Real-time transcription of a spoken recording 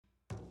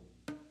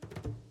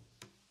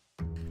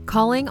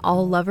calling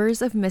all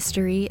lovers of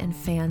mystery and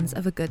fans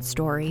of a good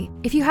story.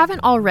 If you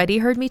haven't already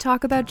heard me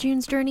talk about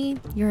June's Journey,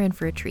 you're in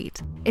for a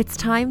treat. It's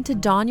time to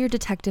don your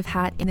detective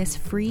hat in this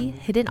free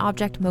hidden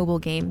object mobile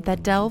game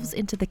that delves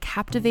into the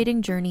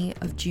captivating journey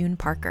of June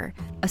Parker,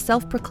 a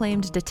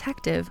self-proclaimed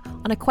detective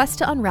on a quest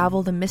to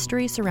unravel the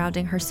mystery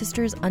surrounding her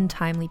sister's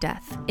untimely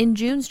death. In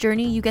June's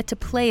Journey, you get to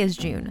play as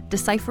June,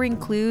 deciphering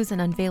clues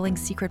and unveiling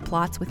secret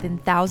plots within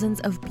thousands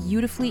of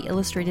beautifully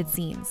illustrated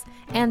scenes.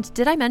 And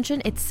did I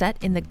mention it's set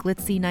in the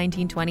glitzy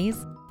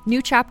 1920s? New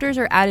chapters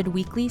are added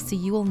weekly, so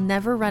you will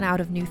never run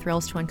out of new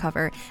thrills to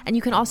uncover, and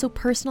you can also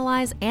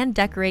personalize and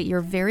decorate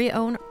your very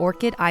own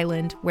Orchid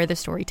Island where the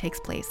story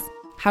takes place.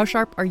 How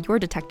sharp are your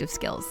detective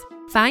skills?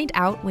 Find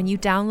out when you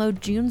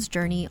download June's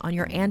Journey on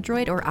your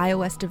Android or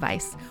iOS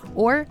device,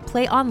 or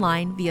play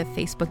online via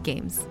Facebook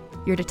Games.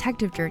 Your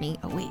detective journey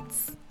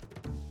awaits.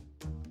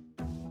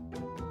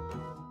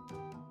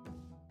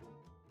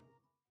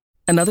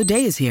 Another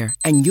day is here,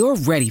 and you're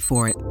ready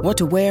for it. What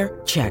to wear?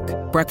 Check.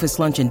 Breakfast,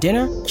 lunch, and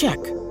dinner?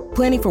 Check.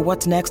 Planning for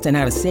what's next and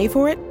how to save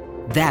for it?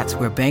 That's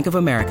where Bank of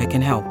America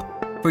can help.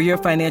 For your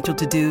financial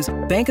to-dos,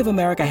 Bank of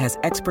America has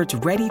experts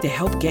ready to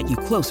help get you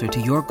closer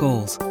to your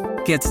goals.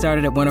 Get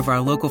started at one of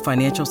our local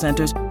financial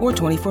centers or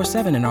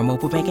 24/7 in our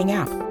mobile banking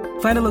app.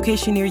 Find a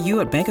location near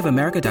you at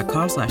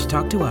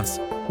bankofamerica.com/talktous.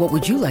 What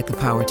would you like the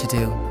power to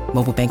do?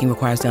 Mobile banking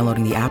requires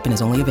downloading the app and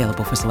is only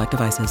available for select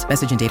devices.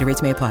 Message and data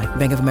rates may apply.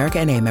 Bank of America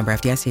N.A., member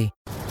FDIC.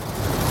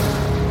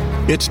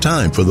 It's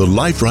time for the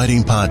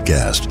Lifewriting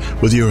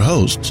Podcast with your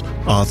hosts,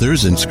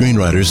 authors and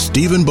screenwriters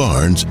Stephen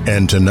Barnes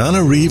and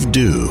Tananarive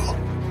Due.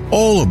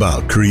 All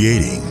about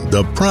creating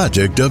the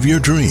project of your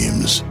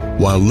dreams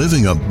while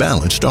living a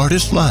balanced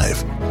artist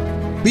life.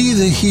 Be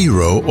the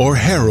hero or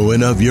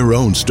heroine of your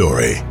own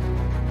story.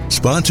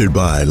 Sponsored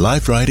by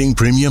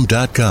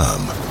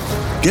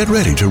LifewritingPremium.com. Get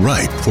ready to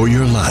write for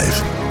your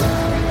life.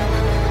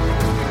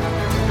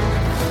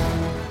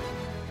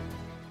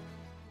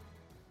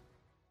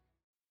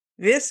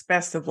 This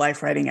Best of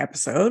Life Writing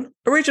episode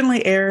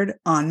originally aired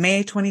on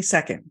May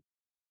 22nd,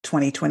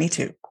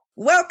 2022.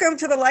 Welcome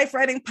to the Life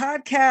Writing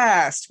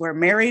Podcast, where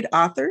married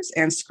authors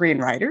and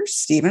screenwriters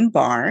Stephen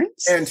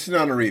Barnes and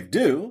Tananarive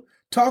Due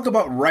talk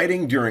about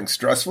writing during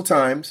stressful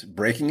times,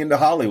 breaking into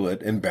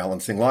Hollywood, and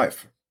balancing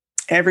life.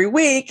 Every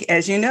week,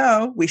 as you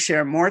know, we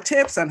share more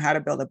tips on how to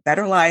build a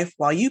better life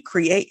while you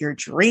create your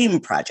dream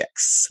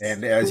projects.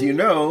 And as you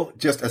know,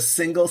 just a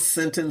single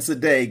sentence a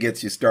day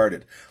gets you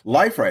started.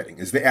 Life writing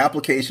is the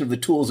application of the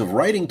tools of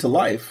writing to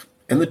life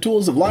and the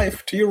tools of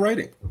life to your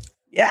writing.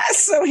 Yes,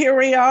 so here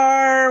we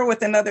are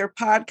with another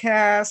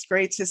podcast.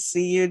 Great to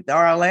see you,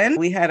 darling.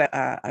 We had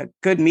a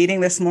good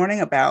meeting this morning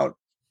about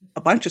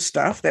a bunch of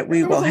stuff that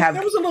we will have.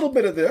 There was a little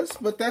bit of this,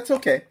 but that's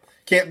okay.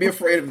 Can't be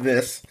afraid of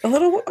this. A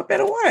bit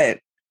of what?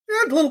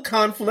 Yeah, a little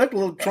conflict, a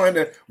little trying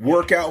to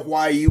work out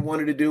why you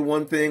wanted to do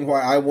one thing, why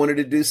I wanted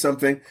to do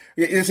something.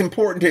 It's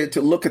important to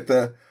look at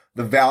the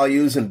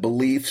values and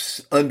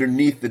beliefs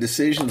underneath the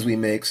decisions we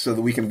make so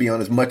that we can be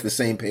on as much the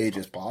same page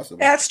as possible.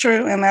 That's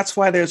true. And that's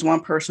why there's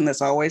one person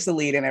that's always the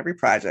lead in every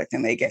project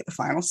and they get the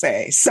final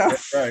say. So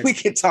right. We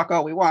can talk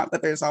all we want,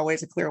 but there's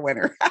always a clear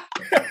winner.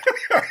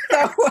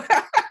 So,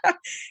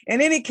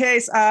 in any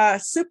case,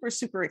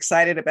 super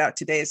excited about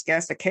today's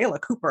guest, Akela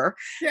Cooper.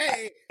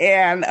 Yay!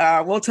 And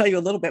we'll tell you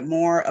a little bit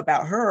more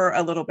about her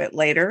a little bit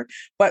later.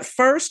 But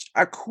first,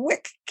 a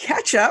quick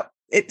catch up.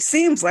 It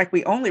seems like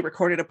we only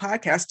recorded a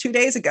podcast 2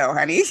 days ago,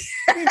 honey.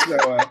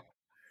 Yeah.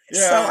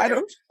 So I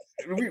don't.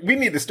 We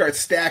need to start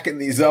stacking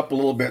these up a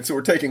little bit, so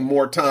we're taking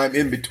more time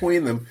in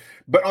between them.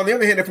 But on the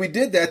other hand, if we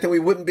did that, then we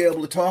wouldn't be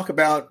able to talk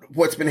about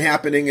what's been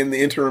happening in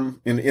the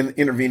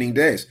intervening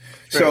days.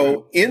 Sure.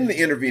 So in the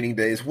intervening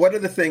days, what are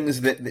the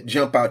things that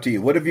jump out to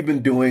you? What have you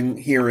been doing,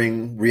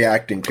 hearing,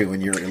 reacting to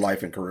in your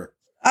life and career?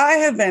 I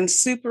have been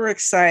super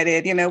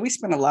excited. You know, we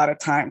spent a lot of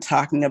time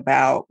talking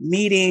about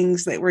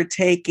meetings that we're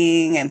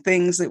taking and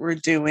things that we're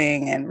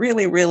doing and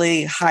really,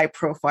 really high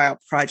profile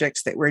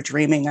projects that we're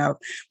dreaming of.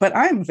 But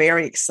I'm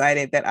very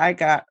excited that I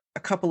got a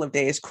couple of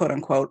days, quote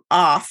unquote,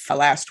 off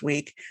last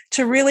week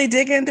to really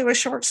dig into a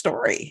short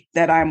story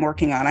that I'm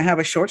working on. I have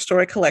a short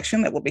story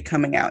collection that will be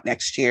coming out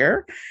next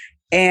year.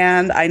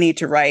 And I need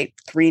to write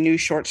 3 new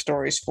short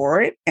stories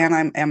for it.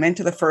 And I'm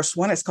into the first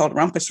one. It's called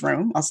Rumpus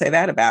Room. I'll say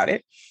that about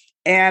it.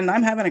 And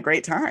I'm having a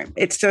great time.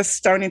 It's just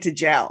starting to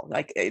gel.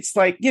 It's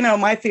like, you know,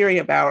 my theory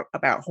about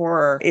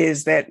horror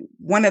is that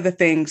one of the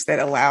things that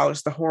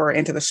allows the horror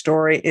into the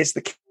story is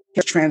the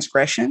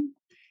transgression.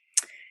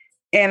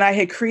 And I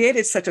had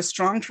created such a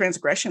strong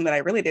transgression that I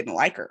really didn't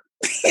like her.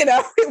 You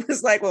know, it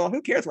was like, well,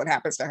 who cares what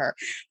happens to her?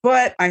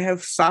 But I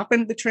have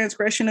softened the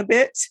transgression a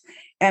bit.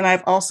 And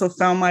I've also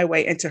found my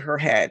way into her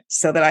head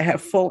so that I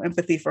have full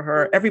empathy for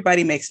her.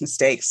 Everybody makes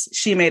mistakes.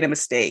 She made a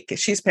mistake.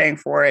 She's paying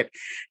for it.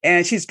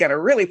 And she's going to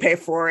really pay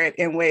for it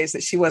in ways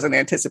that she wasn't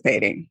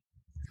anticipating.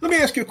 Let me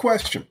ask you a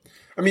question.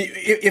 I mean,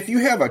 if you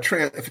have a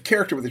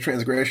character with a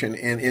transgression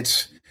and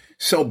it's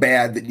so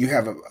bad that you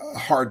have a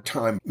hard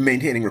time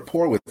maintaining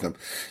rapport with them.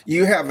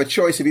 You have a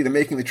choice of either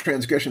making the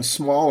transgression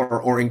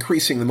smaller or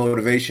increasing the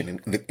motivation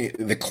and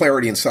the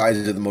clarity and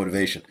sizes of the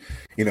motivation.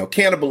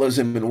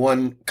 Cannibalism in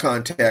one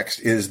context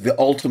is the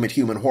ultimate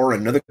human horror.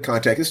 In another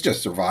context, it's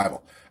just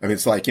survival. I mean,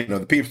 it's like,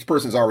 the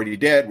person's already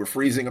dead. We're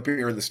freezing up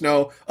here in the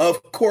snow.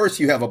 Of course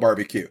you have a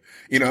barbecue.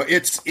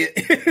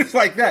 It's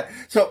like that.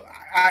 So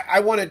I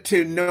wanted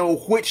to know,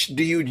 which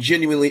do you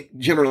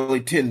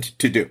generally tend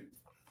to do?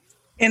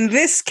 In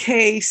this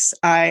case,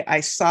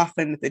 I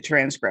softened the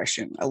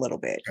transgression a little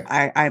bit.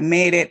 Okay. I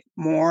made it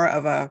more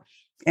of an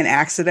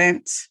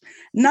accident,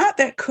 not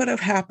that could have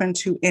happened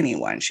to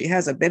anyone. She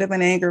has a bit of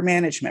an anger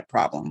management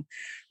problem.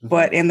 Mm-hmm.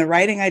 But in the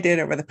writing I did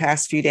over the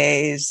past few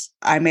days,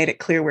 I made it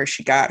clear where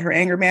she got her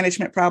anger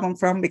management problem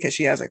from, because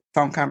she has a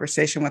phone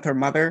conversation with her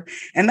mother.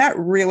 And that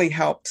really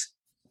helped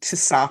to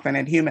soften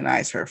and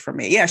humanize her for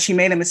me. Yeah, she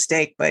made a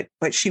mistake, but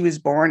she was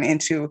born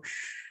into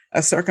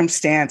a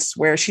circumstance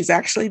where she's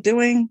actually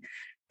doing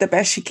the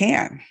best she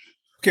can.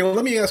 Okay, well,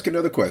 let me ask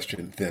another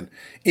question then.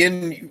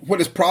 In what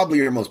is probably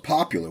your most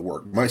popular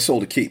work, My Soul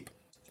to Keep.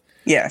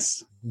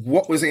 Yes.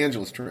 What was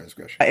Angela's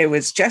transgression? It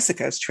was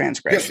Jessica's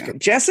transgression.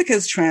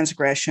 Jessica's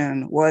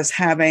transgression was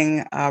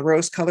having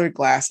rose-colored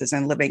glasses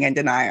and living in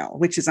denial,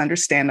 which is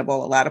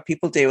understandable. A lot of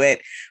people do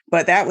it.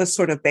 But that was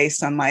sort of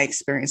based on my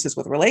experiences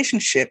with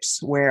relationships,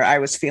 where I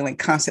was feeling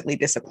constantly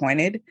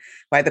disappointed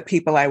by the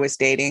people I was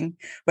dating.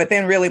 But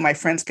then really my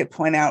friends could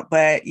point out,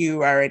 but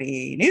you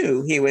already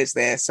knew he was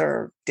this,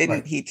 or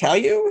didn't he tell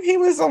you he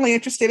was only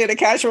interested in a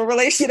casual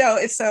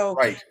relationship? So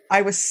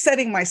I was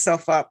setting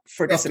myself up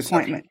for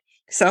disappointment.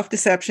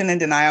 Self-deception and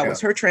denial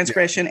was her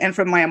transgression. And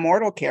from my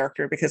Immortal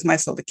character, because My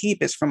Soul to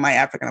Keep is from my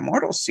African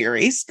Immortals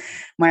series,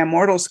 my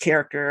Immortals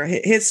character,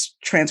 his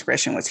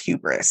transgression was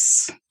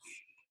hubris.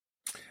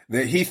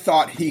 That he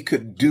thought he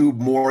could do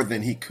more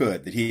than he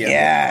could, that he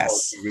had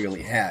he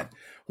really had.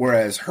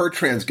 Whereas her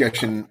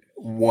transgression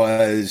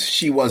was,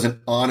 she wasn't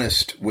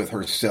honest with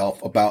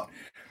herself about,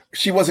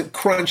 she wasn't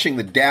crunching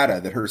the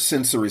data that her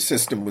sensory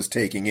system was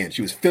taking in.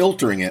 She was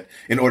filtering it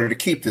in order to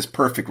keep this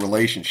perfect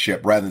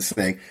relationship, rather than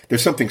saying,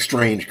 there's something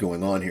strange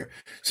going on here.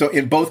 So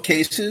in both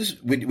cases,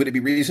 would it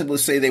be reasonable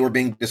to say they were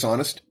being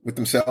dishonest with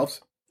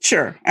themselves?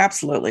 Sure,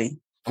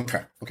 absolutely.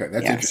 Okay.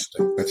 That's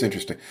interesting. That's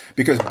interesting.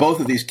 Because both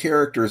of these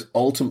characters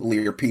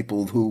ultimately are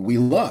people who we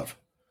love.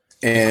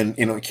 And,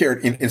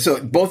 and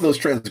so both of those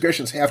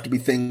transgressions have to be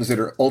things that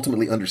are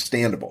ultimately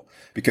understandable,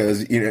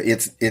 because,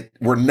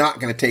 we're not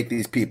going to take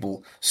these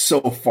people so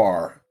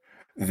far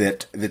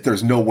that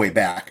there's no way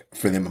back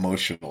for them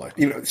emotionally.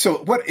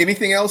 So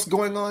anything else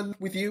going on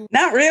with you?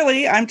 Not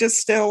really. I'm just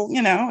still,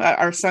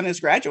 our son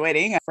is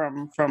graduating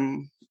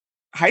from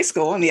high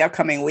school in the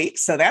upcoming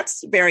weeks. So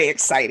that's very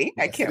exciting.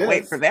 Yes, I can't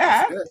wait for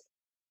that.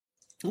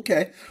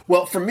 Okay.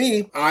 Well, for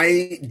me,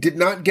 I did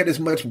not get as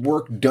much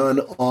work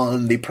done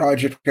on the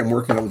project I'm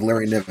working on with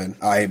Larry Niven.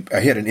 I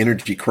had an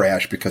energy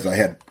crash because I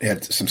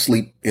had some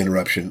sleep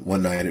interruption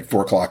one night at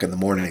 4:00 in the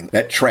morning.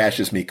 That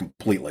trashes me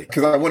completely,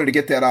 because I wanted to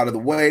get that out of the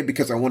way,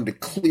 because I wanted to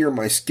clear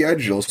my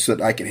schedule so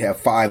that I could have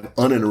 5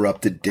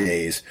 uninterrupted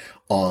days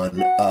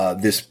on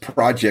this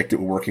project that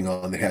we're working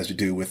on that has to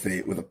do with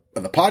a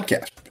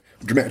podcast,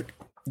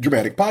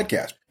 dramatic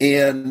podcast.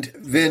 And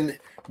then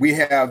we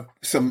have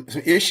some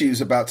issues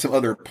about some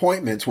other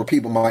appointments where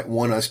people might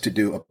want us to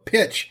do a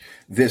pitch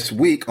this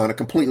week on a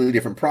completely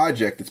different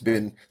project that's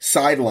been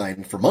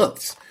sidelined for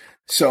months.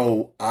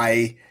 So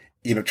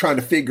trying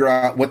to figure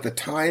out what the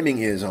timing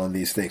is on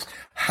these things.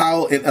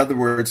 In other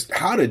words,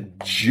 how to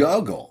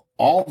juggle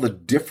all the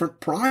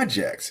different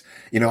projects.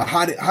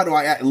 How do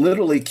I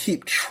literally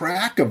keep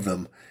track of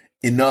them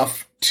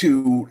enough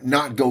to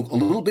not go a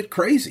little bit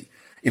crazy?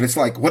 And it's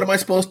like, what am I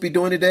supposed to be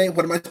doing today?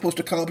 What am I supposed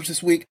to accomplish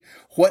this week?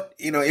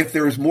 If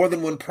there is more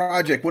than one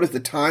project, what is the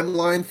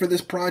timeline for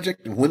this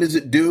project? And when is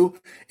it due?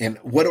 And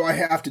what do I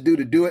have to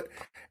do it?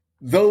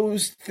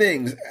 Those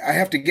things, I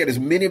have to get as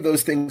many of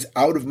those things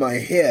out of my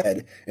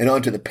head and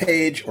onto the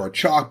page or a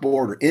chalkboard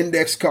or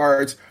index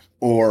cards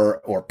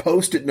or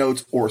Post-it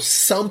notes or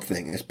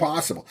something as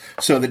possible,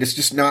 so that it's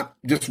just not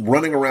just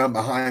running around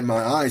behind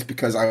my eyes,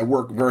 because I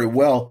work very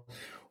well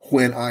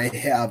when I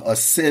have a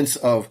sense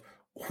of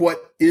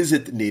what is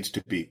it that needs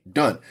to be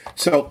done.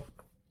 So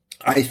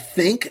I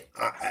think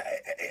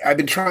I've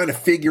been trying to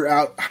figure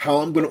out how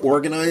I'm going to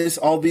organize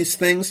all these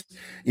things.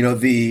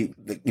 The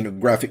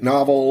graphic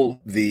novel,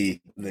 the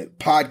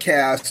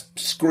podcast,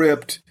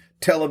 script,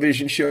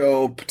 television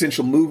show,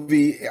 potential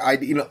movie.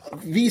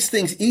 These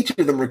things, each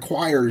of them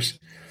requires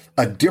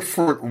a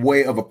different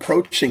way of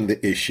approaching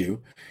the issue.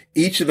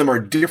 Each of them are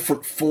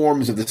different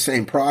forms of the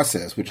same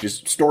process, which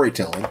is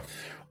storytelling.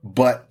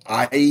 But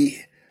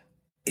I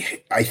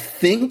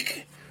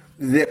think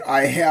that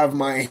I have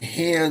my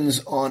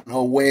hands on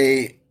a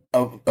way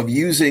of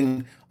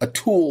using a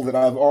tool that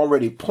I've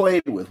already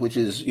played with, which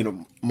is,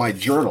 my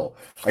journal.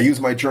 I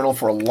use my journal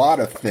for a lot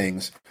of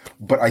things,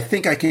 but I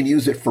think I can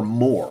use it for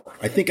more.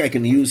 I think I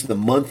can use the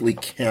monthly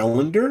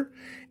calendar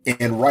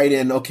and write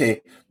in,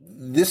 okay,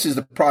 this is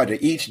the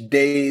project. Each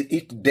day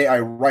I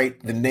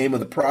write the name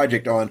of the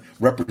project on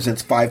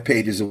represents 5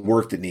 pages of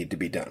work that need to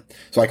be done.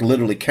 So I can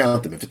literally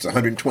count them. If it's a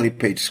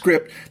 120-page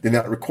script, then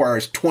that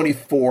requires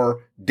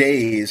 24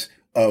 days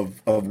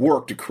of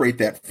work to create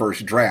that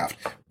first draft.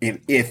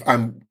 And if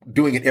I'm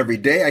doing it every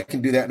day, I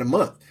can do that in a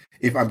month.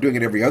 If I'm doing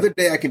it every other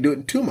day, I can do it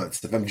in 2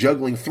 months. If I'm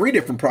juggling 3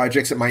 different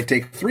projects, it might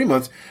take 3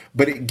 months,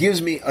 but it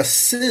gives me a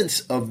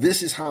sense of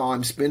this is how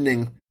I'm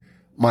spending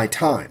my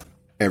time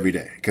every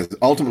day. Because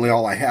ultimately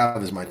all I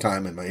have is my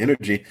time and my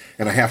energy,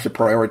 and I have to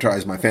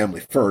prioritize my family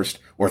first,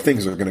 or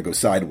things are going to go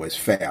sideways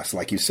fast.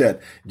 Like you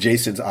said,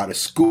 Jason's out of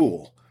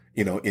school,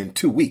 in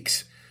 2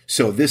 weeks.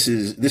 So this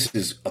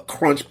is a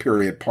crunch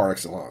period par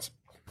excellence.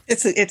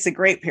 It's a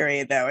great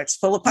period, though. It's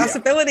full of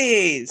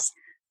possibilities. Yeah.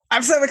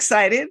 I'm so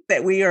excited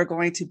that we are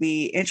going to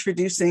be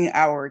introducing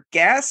our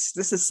guest.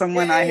 This is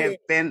someone I have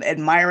been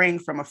admiring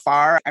from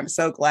afar. I'm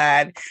so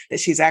glad that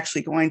she's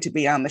actually going to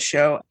be on the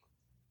show.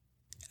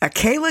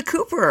 Akela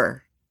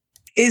Cooper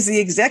is the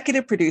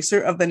executive producer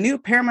of the new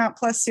Paramount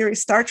Plus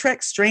series Star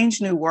Trek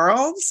Strange New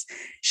Worlds.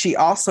 She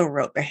also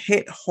wrote the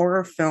hit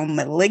horror film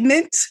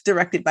Malignant,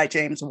 directed by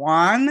James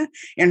Wan.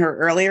 In her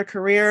earlier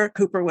career,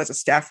 Cooper was a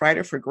staff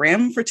writer for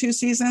Grimm for 2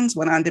 seasons,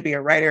 went on to be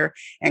a writer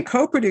and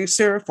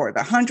co-producer for The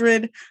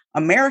 100,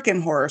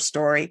 American Horror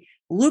Story,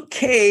 Luke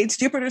Cage,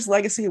 Jupiter's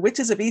Legacy,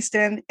 Witches of East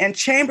End, and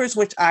Chambers,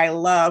 which I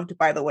loved,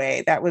 by the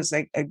way. That was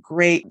a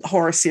great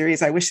horror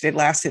series. I wish it had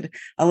lasted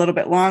a little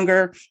bit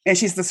longer. And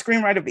she's the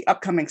screenwriter of the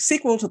upcoming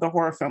sequel to the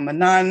horror film The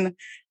Nun,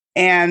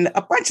 and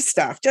a bunch of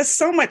stuff, just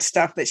so much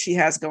stuff that she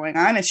has going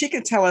on. And she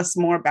can tell us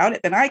more about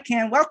it than I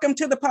can. Welcome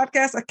to the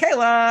podcast,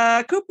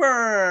 Akela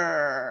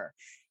Cooper.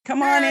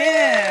 Come on in.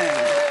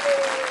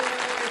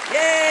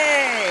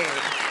 Yay.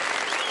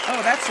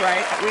 Oh, that's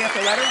right. We have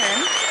to let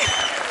her in.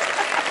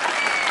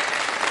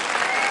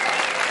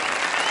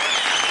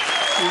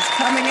 She's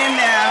coming in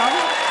now.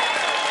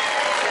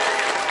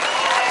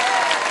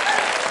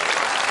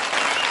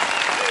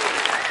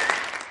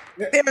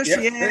 There she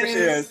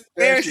is.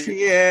 There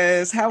she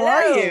is. How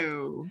are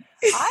you?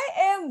 I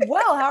am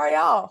well. How are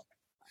y'all?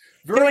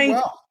 Doing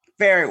well.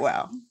 Very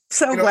well.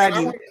 So glad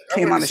you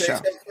came on the show.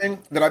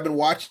 That I've been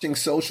watching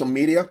social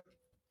media,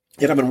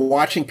 and I've been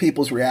watching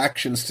people's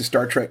reactions to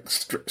Star Trek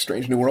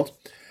Strange New Worlds.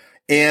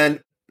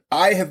 And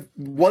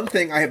one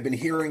thing I have been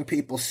hearing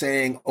people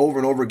saying over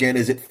and over again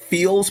is it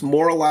feels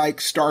more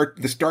like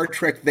the Star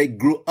Trek they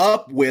grew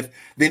up with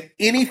than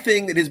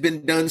anything that has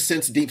been done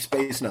since Deep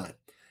Space Nine.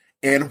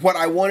 And what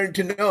I wanted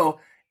to know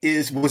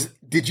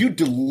did you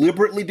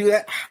deliberately do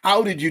that?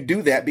 How did you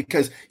do that?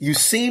 Because you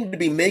seem to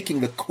be making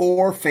the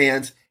core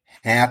fans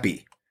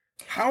happy.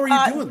 How are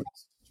you doing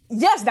this?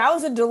 Yes, that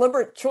was a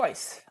deliberate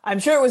choice. I'm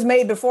sure it was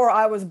made before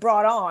I was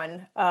brought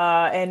on.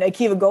 And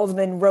Akiva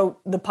Goldsman wrote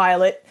the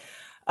pilot.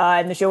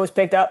 And the show was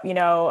picked up,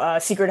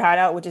 Secret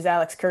Hideout, which is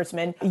Alex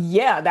Kurtzman.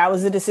 Yeah, that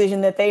was the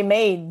decision that they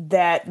made,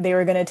 that they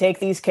were going to take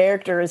these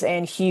characters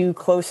and hew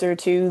closer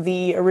to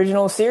the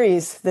original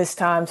series this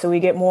time. So we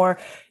get more,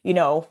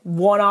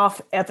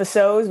 one-off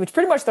episodes, which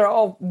pretty much they're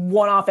all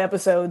one-off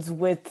episodes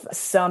with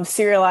some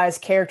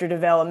serialized character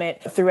development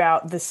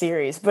throughout the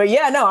series. But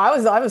yeah, no,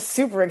 I was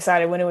super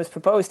excited when it was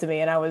proposed to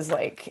me, and I was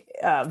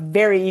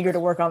very eager to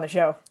work on the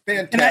show.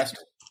 Fantastic.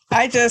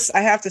 I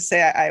have to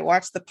say, I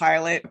watched the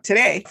pilot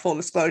today, full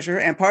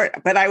disclosure,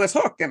 but I was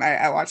hooked, and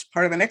I watched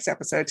part of the next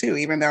episode too,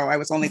 even though I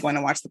was only going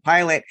to watch the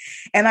pilot.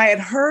 And I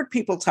had heard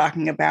people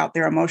talking about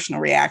their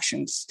emotional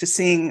reactions to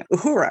seeing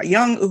Uhura,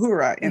 young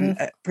Uhura in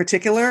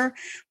particular.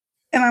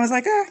 And I was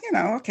like,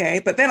 okay.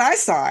 But then I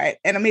saw it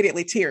and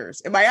immediately tears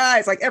in my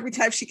eyes. Like every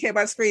time she came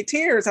on screen,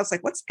 tears. I was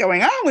like, what's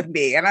going on with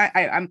me? And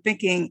I'm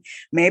thinking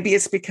maybe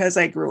it's because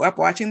I grew up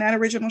watching that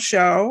original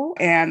show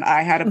and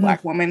I had a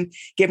Black woman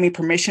give me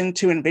permission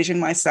to envision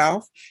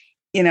myself,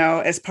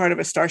 as part of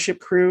a Starship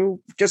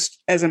crew,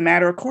 just as a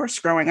matter of course,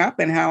 growing up,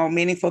 and how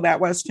meaningful that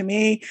was to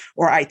me.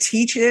 Or I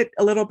teach it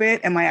a little bit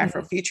in my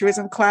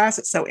Afrofuturism class.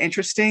 It's so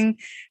interesting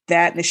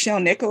that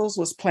Nichelle Nichols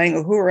was playing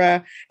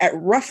Uhura at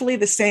roughly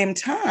the same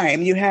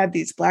time. You had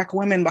these Black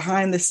women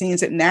behind the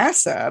scenes at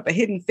NASA, the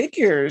Hidden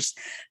Figures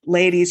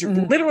ladies,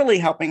 literally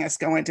helping us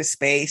go into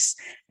space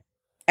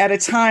at a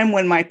time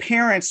when my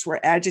parents were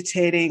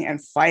agitating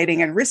and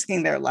fighting and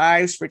risking their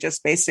lives for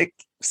just basic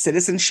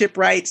citizenship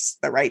rights,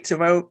 the right to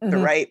vote, the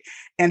right,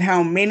 and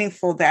how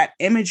meaningful that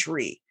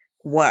imagery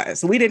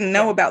was. We didn't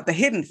know about the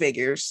Hidden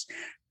Figures,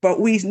 but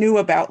we knew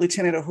about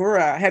Lieutenant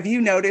Uhura. Have you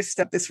noticed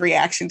this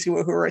reaction to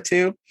Uhura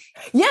too?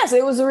 Yes,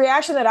 it was a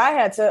reaction that I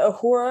had to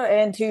Uhura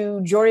and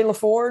to Geordi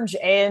LaForge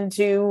and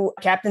to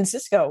Captain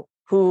Sisko,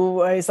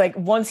 who is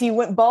once he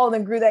went bald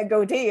and grew that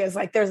goatee, is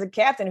there's a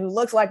captain who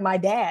looks like my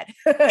dad,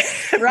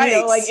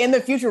 right? In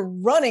the future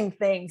running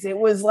things. It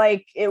was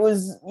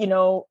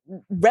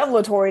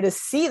revelatory to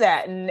see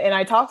that. And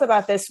I talked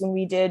about this when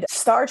we did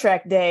Star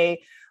Trek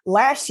Day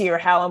last year,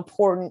 how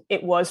important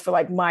it was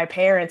for my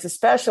parents,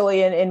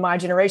 especially in my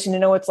generation, to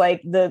know it's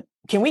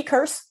can we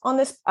curse on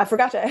this? I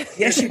forgot to ask.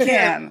 Yes, you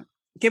can.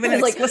 Giving an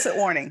explicit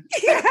warning.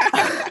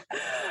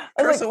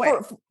 Curse away.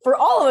 For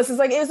all of us, it's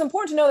like, it was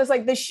important to know this,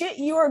 like the shit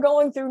you are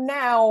going through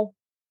now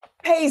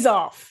pays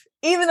off.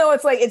 Even though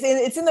it's like,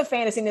 it's in the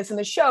fantasy and it's in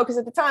the show. Cause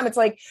at the time it's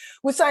like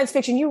with science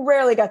fiction, you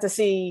rarely got to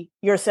see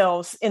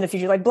yourselves in the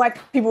future. Like Black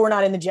people were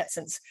not in the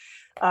Jetsons.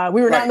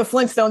 We were not in the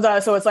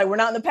Flintstones. So it's like, we're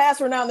not in the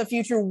past. We're not in the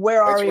future.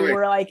 Where are we? Right.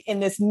 We're like in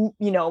this,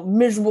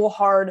 miserable,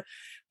 hard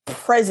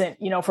present,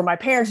 for my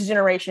parents'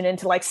 generation. And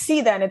to like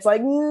see that, and it's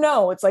like,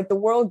 no, it's like the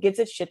world gets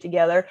its shit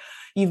together.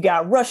 You've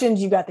got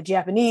Russians, you've got the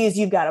Japanese,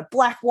 you've got a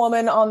Black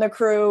woman on the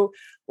crew.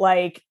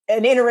 Like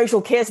an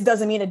interracial kiss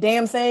doesn't mean a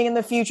damn thing in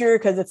the future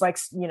because it's like,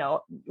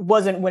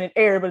 wasn't when it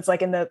aired, but it's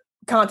like in the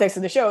context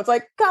of the show, it's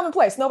like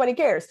commonplace. Nobody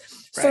cares.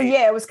 Right. So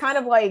yeah, it was kind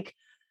of like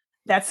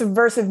that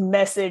subversive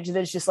message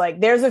that's just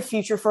like, there's a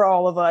future for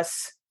all of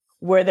us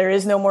where there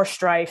is no more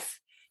strife.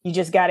 You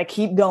just got to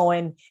keep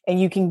going and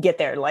you can get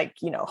there. Like,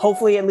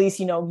 hopefully at least,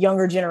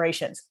 younger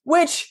generations,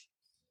 which,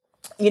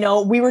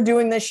 we were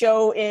doing this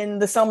show in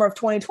the summer of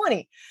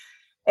 2020.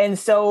 And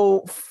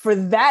so for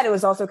that, it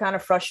was also kind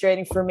of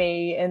frustrating for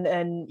me and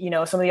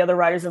some of the other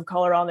writers of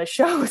color on the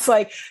show. It's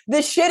like,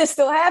 this shit is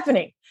still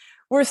happening.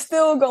 We're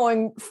still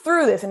going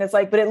through this. And it's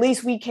like, but at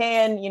least we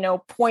can,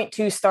 point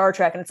to Star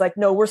Trek. And it's like,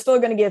 no, we're still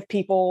going to give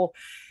people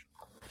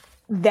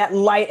that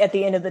light at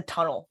the end of the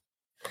tunnel.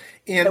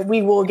 And that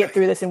we will get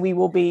through this and we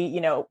will be,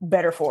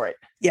 better for it.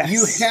 Yes.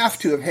 You have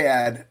to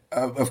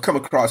have come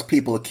across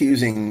people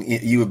accusing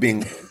you of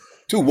being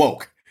too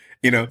woke.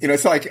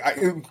 It's like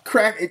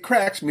it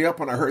cracks me up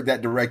when I heard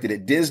that directed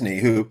at Disney,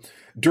 who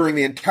during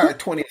the entire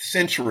 20th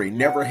century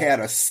never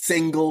had a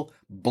single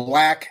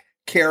Black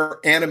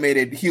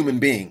animated human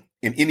being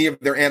in any of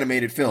their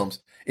animated films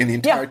in the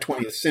entire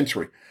 20th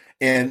century.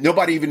 And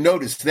nobody even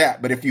noticed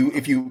that. But if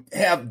you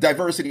have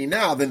diversity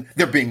now, then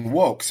they're being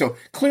woke. So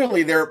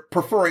clearly they're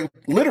preferring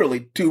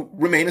literally to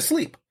remain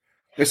asleep.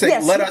 They're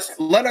saying,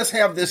 let us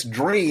have this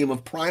dream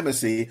of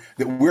primacy,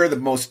 that we're the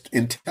most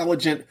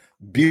intelligent,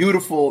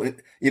 beautiful,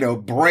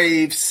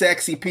 brave,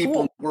 sexy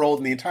people in the world,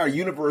 and the entire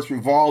universe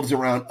revolves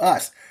around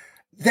us.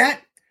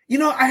 That,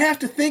 I have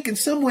to think in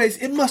some ways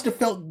it must have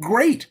felt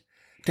great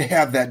to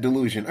have that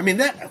delusion. I mean,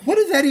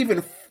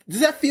 does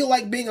that feel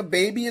like being a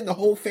baby and the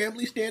whole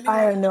family standing?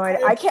 I have no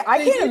idea. I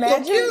can't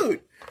imagine. So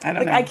cute. I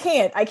don't know. I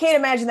can't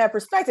imagine that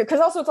perspective. Cause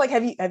also it's like,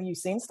 have you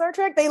seen Star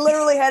Trek? They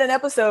literally had an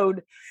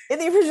episode in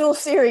the original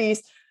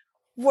series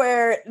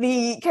where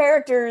the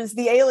characters,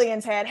 the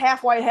aliens, had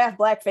half white, half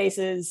Black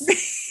faces.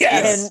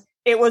 Yes. And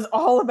it was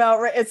all about,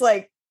 it's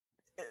like,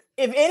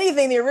 if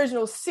anything, the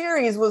original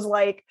series was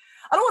like,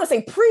 I don't want to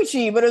say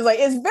preachy, but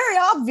it's very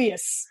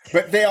obvious.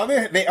 But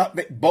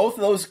both of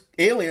those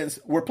aliens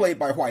were played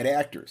by white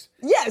actors.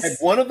 Yes. Had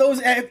one of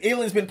those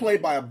aliens been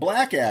played by a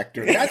Black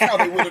actor, that's how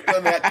they would have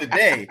done that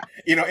today.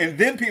 And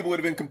then people would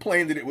have been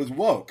complaining that it was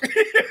woke.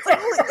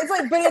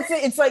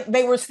 It's like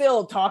they were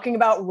still talking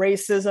about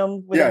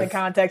racism within the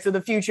context of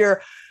the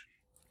future.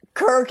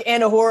 Kirk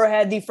and Uhura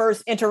had the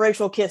first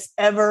interracial kiss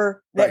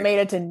ever that made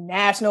it to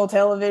national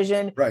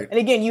television. Right. And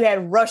again, you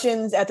had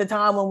Russians at the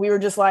time when we were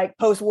just like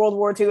post World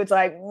War II. It's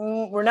like,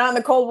 we're not in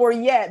the Cold War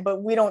yet,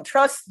 but we don't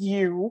trust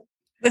you.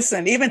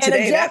 Listen, even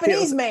today, and a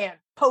Japanese man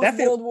post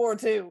World War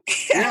II.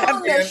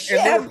 And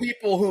there were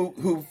people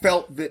who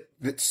felt that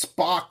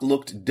Spock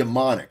looked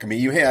demonic. I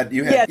mean, you had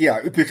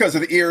because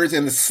of the ears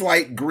and the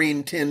slight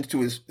green tint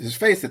to his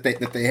face that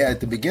they had at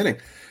the beginning.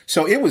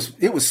 So it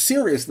was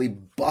seriously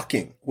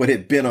bucking what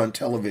had been on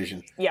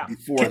television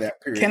before that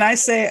period. Can I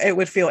say it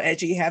would feel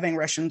edgy having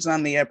Russians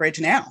on the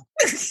bridge now?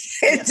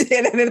 It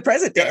did in the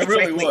present day. Yeah, it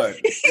really would.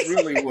 It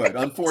really would.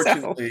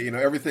 Unfortunately,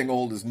 everything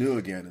old is new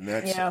again in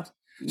that sense.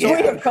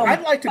 So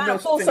I'd like to know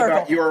something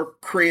about your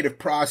creative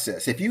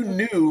process. If you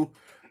knew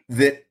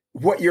that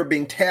what you're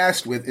being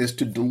tasked with is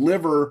to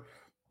deliver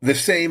the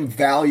same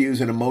values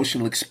and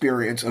emotional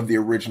experience of the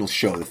original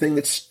show, the thing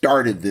that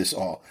started this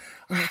all,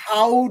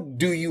 how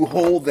do you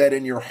hold that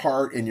in your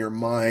heart and your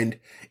mind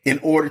in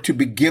order to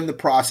begin the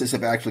process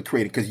of actually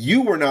creating? Because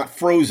you were not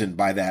frozen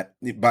by that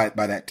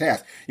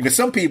task.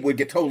 Some people would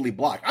get totally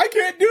blocked. I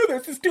can't do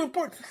this. It's too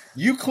important.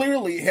 You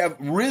clearly have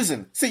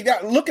risen. See, now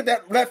look at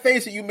that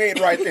face that you made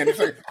right then. It's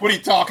like, what are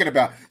you talking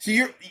about? So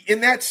you're,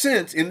 in that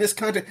sense, in this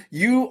context,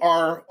 you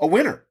are a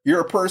winner.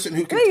 You're a person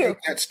who can take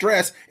that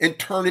stress and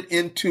turn it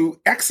into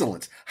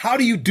excellence. How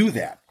do you do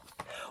that?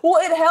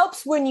 Well, it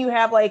helps when you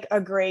have like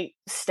a great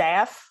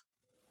staff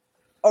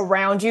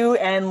around you.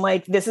 And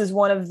like, this is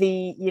one of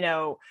the,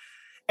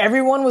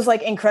 everyone was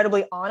like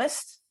incredibly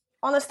honest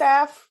on the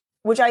staff,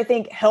 which I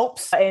think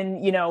helps.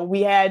 And,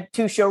 we had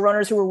 2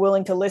 showrunners who were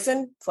willing to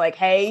listen. It's like,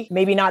 hey,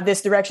 maybe not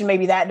this direction,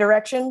 maybe that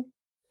direction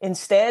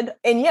instead.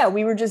 And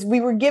we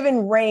were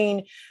given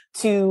rein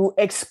to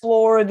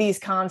explore these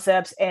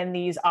concepts and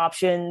these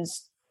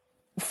options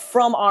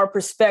from our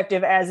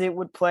perspective as it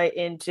would play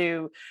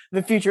into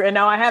the future. And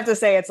now I have to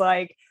say, it's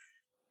like,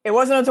 It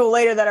wasn't until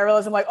later that I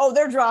realized I'm like, oh,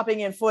 they're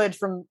dropping in footage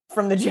from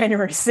the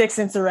January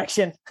 6th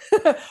insurrection.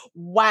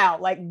 Wow.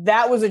 Like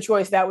that was a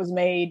choice that was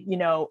made,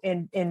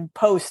 in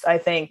post, I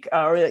think,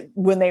 or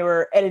when they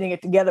were editing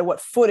it together, what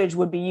footage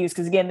would be used.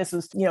 Cause again, this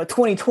was,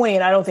 2020.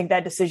 And I don't think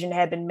that decision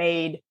had been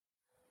made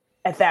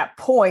at that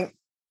point.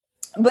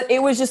 But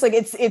it was just like,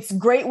 it's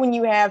great when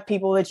you have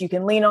people that you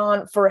can lean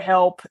on for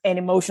help and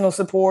emotional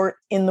support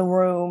in the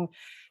room.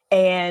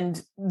 And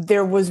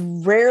there was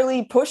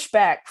rarely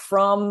pushback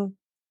from,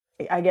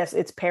 I guess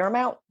it's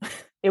Paramount.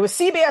 It was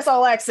CBS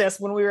All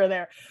Access when we were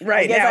there.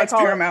 Right. Now it's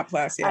Paramount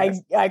Plus. Yeah.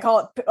 I call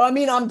it, I'm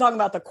talking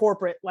about the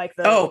corporate, like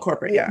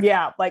corporate. Yeah.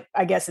 Yeah. Like,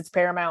 I guess it's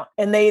Paramount.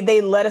 And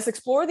they let us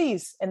explore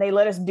these and they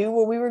let us do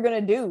what we were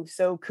going to do.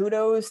 So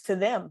kudos to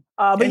them.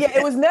 But yeah,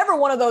 it was never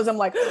one of those. I'm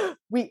like,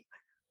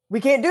 we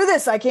can't do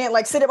this. I can't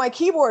like sit at my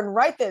keyboard and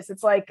write this.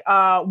 It's like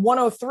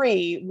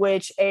 103,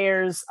 which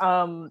airs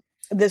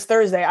this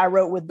Thursday. I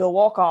wrote with Bill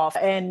Wolkoff,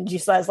 and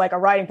just as like a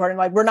writing partner.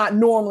 Like we're not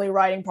normally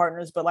writing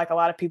partners, but like a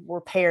lot of people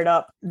were paired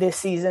up this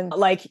season.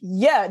 Like,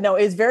 yeah, no,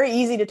 it's very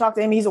easy to talk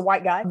to him. He's a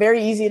white guy.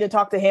 Very easy to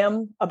talk to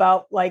him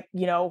about like,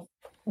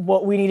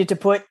 what we needed to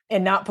put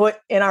and not put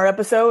in our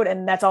episode.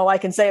 And that's all I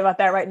can say about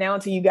that right now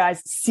until you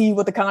guys see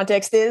what the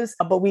context is.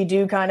 But we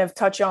do kind of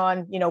touch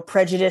on,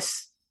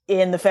 prejudice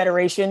in the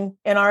Federation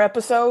in our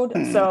episode.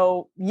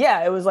 So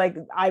yeah, it was like,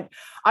 I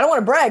don't want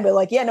to brag, but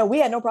like, yeah, no, we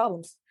had no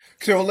problems.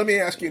 So let me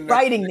ask you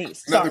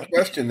another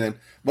question then.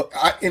 But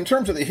in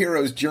terms of the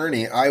hero's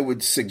journey, I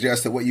would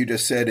suggest that what you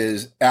just said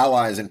is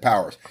allies and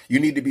powers. You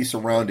need to be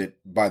surrounded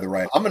by the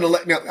right. I'm going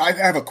to now I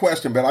have a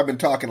question, but I've been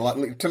talking a lot.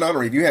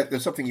 Tananarive,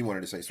 there's something you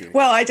wanted to say, sweetie.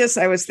 Well,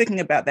 I was thinking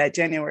about that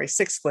January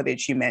 6th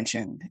footage you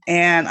mentioned.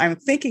 And I'm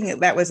thinking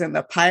that was in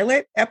the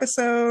pilot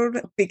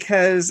episode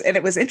and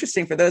it was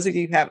interesting for those of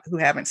you who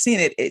haven't seen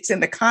it. It's in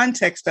the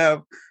context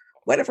of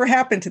whatever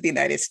happened to the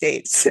United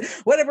States,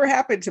 whatever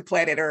happened to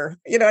planet Earth,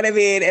 you know what I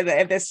mean?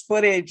 And this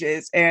footage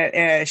is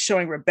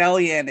showing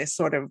rebellion is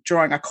sort of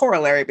drawing a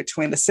corollary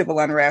between the civil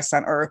unrest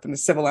on Earth and the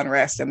civil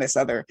unrest on this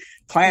other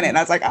planet. And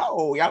I was like,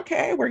 oh,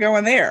 okay, we're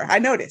going there. I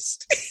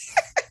noticed.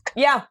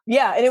 Yeah.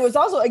 And it was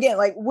also, again,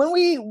 like when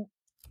we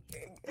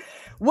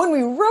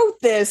wrote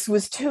this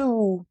was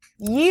 2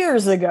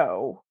 years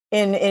ago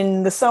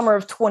in the summer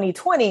of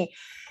 2020.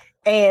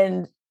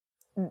 And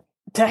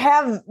to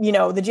have,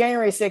 the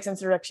January 6th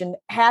insurrection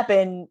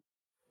happen,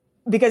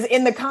 because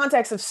in the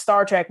context of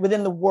Star Trek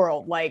within the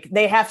world, like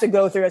they have to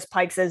go through, as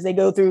Pike says, they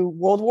go through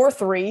World War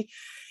III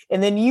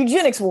and then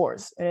eugenics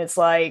wars. And it's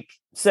like,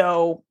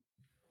 so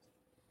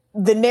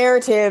the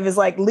narrative is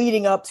like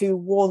leading up to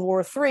World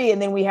War III. And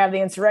then we have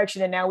the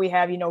insurrection. And now we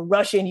have,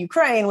 Russia and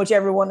Ukraine, which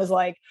everyone is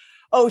like,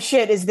 oh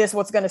shit, is this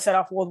what's going to set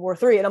off World War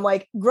III? And I'm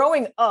like,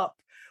 growing up,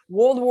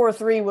 World War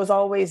III was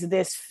always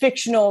this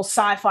fictional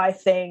sci-fi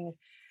thing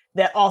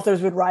that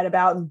authors would write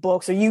about in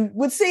books, or you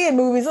would see in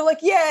movies. They're like,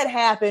 yeah, it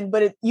happened,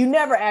 but you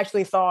never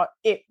actually thought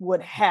it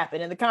would happen.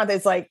 In the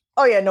context, like,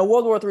 oh yeah, no,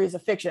 World War III is a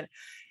fiction.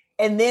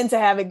 And then to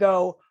have it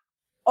go,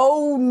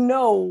 oh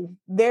no,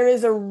 there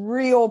is a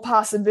real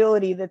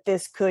possibility that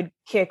this could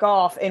kick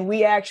off. And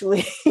we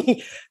actually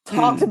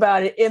talked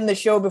about it in the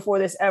show before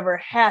this ever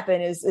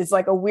happened is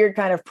like a weird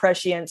kind of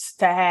prescience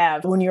to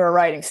have when you're a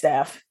writing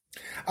staff.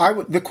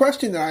 The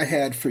question that I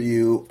had for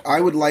you, I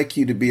would like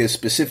you to be as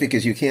specific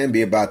as you can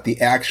be about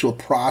the actual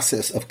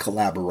process of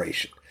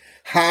collaboration.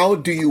 How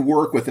do you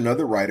work with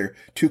another writer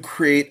to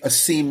create a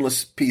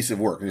seamless piece of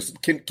work?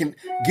 Can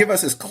give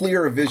us as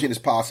clear a vision as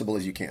possible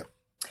as you can.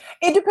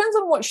 It depends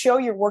on what show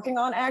you're working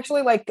on,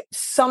 actually. Like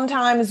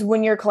sometimes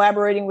when you're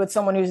collaborating with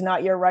someone who's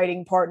not your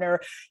writing partner,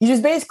 you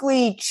just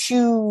basically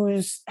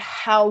choose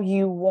how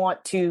you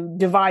want to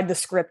divide the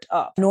script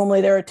up.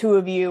 Normally there are two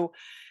of you.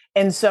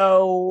 And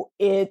so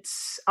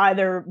it's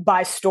either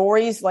by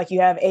stories, like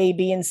you have A,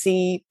 B, and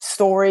C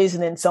stories.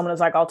 And then someone is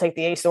like, I'll take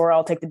the A story,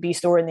 I'll take the B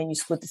story. And then you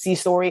split the C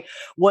story.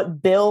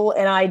 What Bill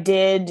and I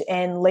did,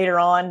 and later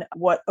on,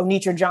 what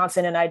Onitra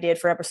Johnson and I did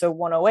for episode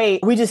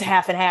 108, we just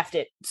half and halved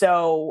it.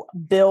 So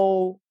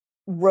Bill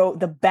wrote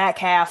the back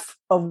half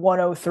of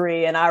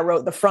 103 and I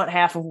wrote the front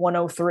half of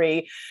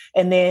 103.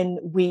 And then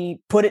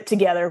we put it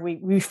together.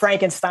 We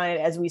Frankenstein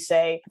it, as we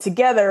say,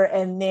 together.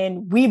 And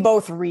then we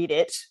both read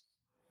it.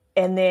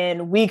 And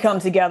then we come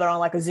together on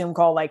like a Zoom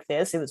call like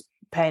this. It was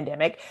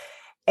pandemic.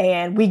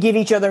 And we give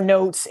each other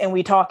notes and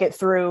we talk it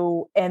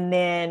through. And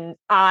then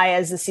I,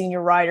 as the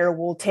senior writer,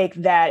 will take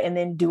that and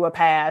then do a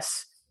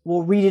pass.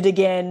 We'll read it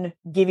again,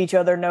 give each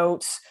other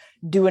notes,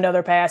 do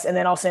another pass, and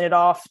then I'll send it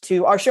off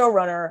to our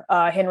showrunner,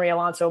 Henry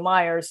Alonso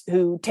Myers,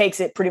 who takes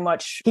it pretty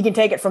much. He can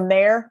take it from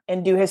there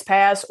and do his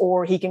pass,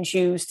 or he can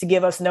choose to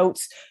give us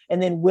notes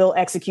and then we'll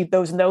execute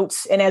those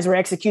notes. And as we're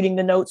executing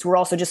the notes, we're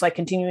also just like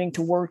continuing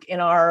to work in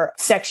our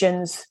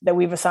sections that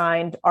we've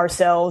assigned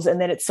ourselves.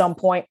 And then at some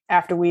point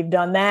after we've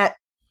done that,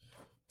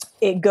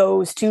 it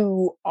goes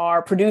to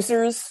our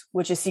producers,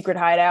 which is Secret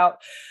Hideout,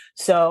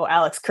 So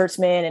Alex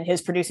Kurtzman and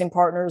his producing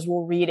partners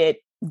will read it,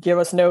 give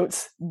us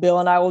notes. Bill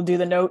and I will do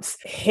the notes.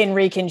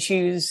 Henry can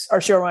choose, our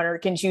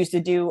showrunner can choose to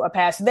do a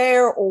pass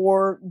there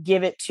or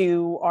give it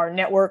to our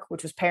network,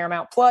 which was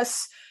Paramount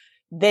Plus.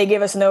 They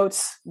give us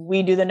notes,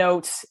 we do the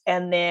notes.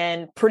 And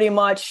then pretty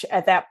much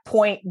at that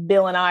point,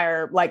 Bill and I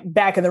are like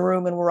back in the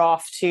room and we're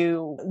off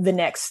to the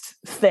next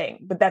thing.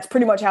 But that's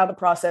pretty much how the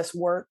process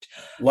worked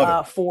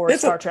for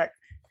Star Trek.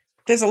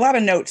 There's a lot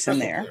of notes in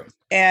there.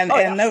 And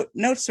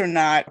notes are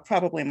not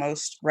probably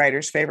most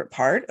writers' favorite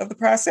part of the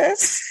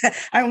process.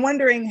 I'm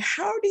wondering,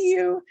 how do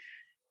you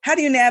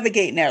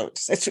navigate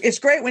notes? It's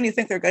great when you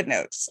think they're good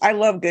notes. I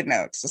love good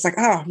notes. It's like,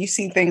 oh, you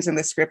see things in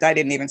the script I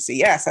didn't even see.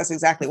 Yes, that's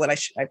exactly what I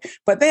should.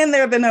 But then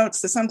there are the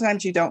notes that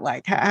sometimes you don't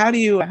like. How do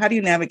you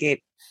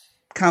navigate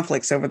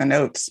conflicts over the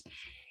notes?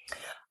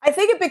 I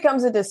think it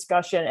becomes a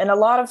discussion. And a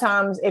lot of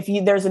times, if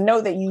there's a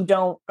note that you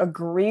don't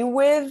agree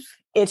with,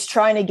 it's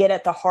trying to get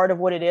at the heart of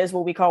what it is,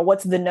 what we call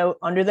what's the note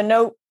under the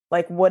note.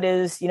 Like, what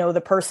is,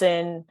 the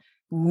person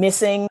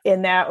missing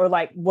in that, or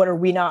like, what are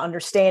we not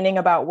understanding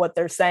about what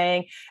they're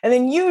saying? And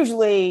then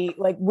usually,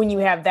 like, when you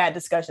have that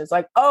discussion, it's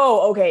like,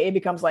 oh, okay, it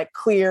becomes like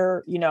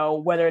clear,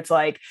 whether it's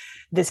like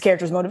this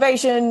character's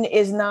motivation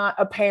is not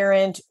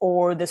apparent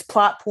or this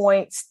plot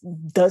point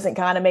doesn't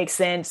kind of make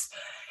sense.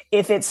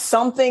 If it's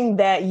something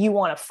that you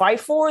want to fight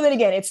for, then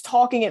again, it's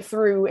talking it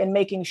through and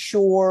making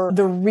sure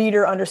the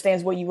reader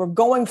understands what you were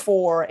going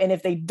for. And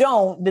if they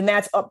don't, then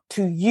that's up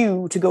to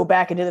you to go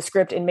back into the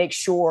script and make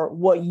sure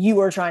what you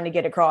are trying to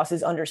get across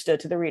is understood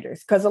to the readers.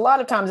 Because a lot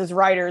of times as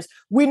writers,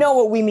 we know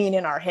what we mean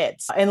in our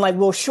heads. And like,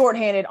 we'll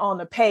shorthand it on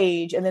the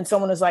page. And then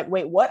someone is like,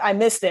 wait, what? I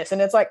missed this.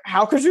 And it's like,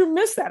 how could you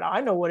miss that?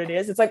 I know what it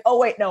is. It's like, oh,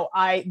 wait, no,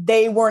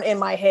 they weren't in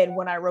my head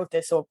when I wrote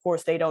this. So of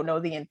course they don't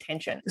know the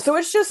intention. So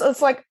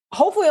it's like,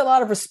 hopefully a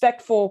lot of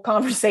respectful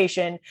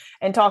conversation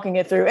and talking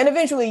it through. And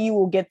eventually you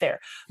will get there.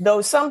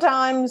 Though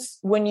sometimes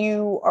when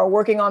you are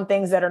working on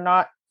things that are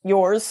not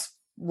yours,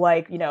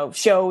 like,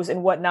 shows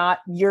and whatnot,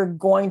 you're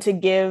going to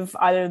give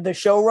either the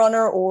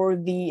showrunner or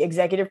the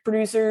executive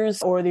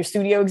producers or the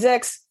studio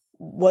execs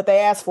what they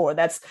ask for.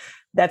 That's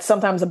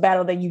sometimes a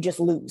battle that you just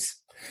lose.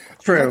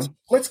 True.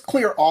 Let's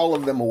clear all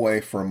of them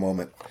away for a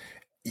moment.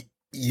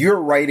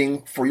 You're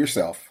writing for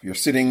yourself. You're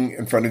sitting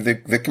in front of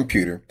the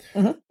computer.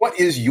 Mm-hmm. What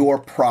is your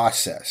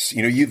process?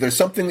 There's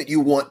something that you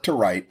want to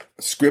write,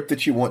 a script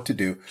that you want to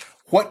do.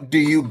 What do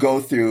you go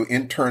through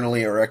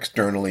internally or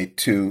externally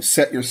to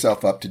set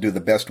yourself up to do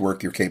the best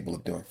work you're capable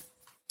of doing?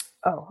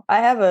 Oh,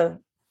 I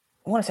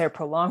want to say a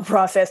prolonged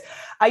process.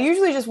 I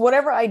usually just,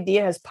 whatever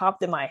idea has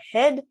popped in my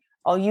head,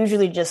 I'll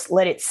usually just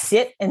let it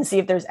sit and see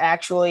if there's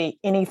actually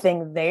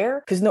anything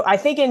there. Because I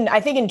think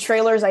in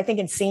trailers, I think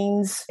in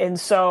scenes. And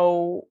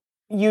so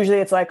usually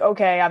it's like,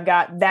 okay, I've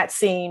got that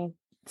scene.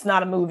 It's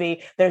not a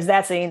movie. There's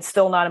that scene,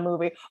 still not a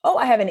movie. Oh,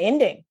 I have an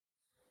ending.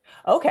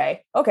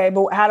 Okay.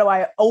 But how do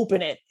I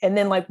open it? And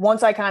then like,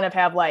 once I kind of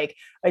have like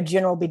a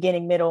general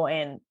beginning, middle,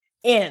 and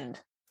end,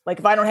 like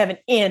if I don't have an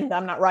end,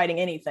 I'm not writing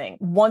anything.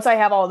 Once I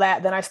have all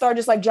that, then I start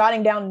just like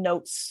jotting down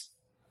notes.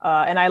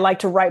 And I like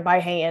to write by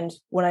hand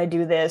when I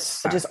do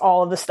this, just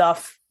all of the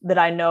stuff that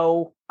I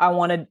know I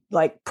want to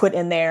like put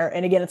in there.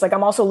 And again, it's like,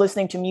 I'm also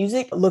listening to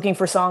music, looking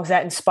for songs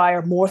that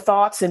inspire more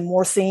thoughts and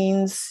more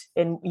scenes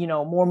and,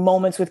 more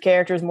moments with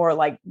characters, more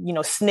like,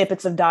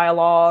 snippets of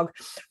dialogue,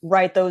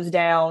 write those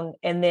down.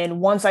 And then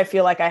once I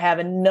feel like I have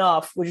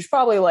enough, which is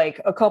probably like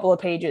a couple of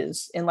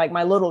pages in like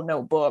my little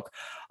notebook,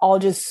 I'll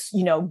just,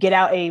 get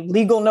out a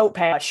legal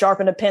notepad,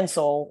 sharpen a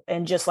pencil,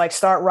 and just like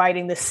start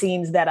writing the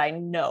scenes that I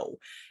know.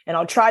 And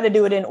I'll try to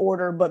do it in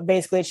order, but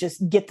basically it's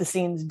just get the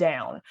scenes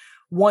down.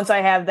 Once I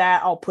have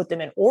that, I'll put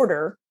them in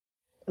order,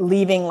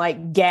 leaving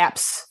like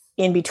gaps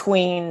in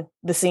between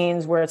the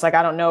scenes where it's like,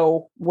 I don't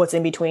know what's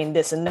in between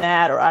this and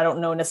that, or I don't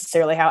know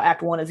necessarily how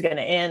Act 1 is going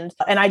to end.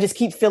 And I just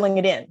keep filling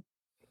it in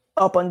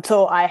up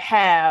until I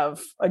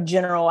have a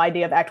general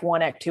idea of Act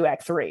 1, Act 2,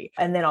 Act 3.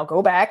 And then I'll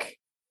go back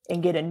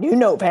and get a new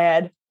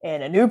notepad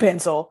and a new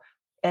pencil,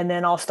 and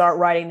then I'll start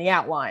writing the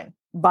outline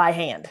by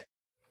hand.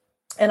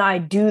 And I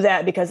do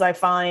that because I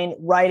find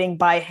writing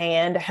by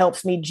hand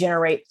helps me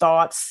generate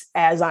thoughts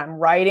as I'm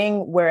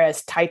writing,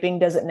 whereas typing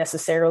doesn't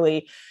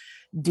necessarily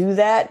do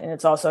that. And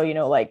it's also,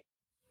 like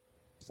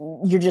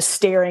you're just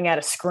staring at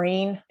a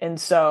screen. And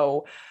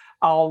so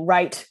I'll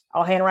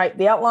handwrite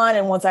the outline.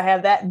 And once I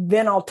have that,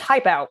 then I'll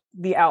type out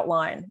the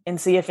outline and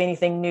see if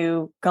anything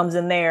new comes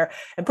in there.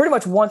 And pretty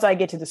much once I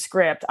get to the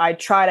script, I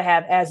try to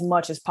have as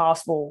much as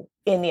possible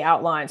in the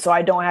outline. So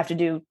I don't have to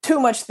do too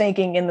much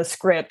thinking in the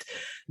script,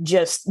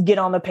 just get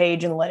on the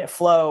page and let it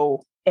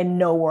flow and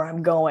know where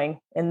I'm going.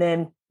 And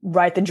then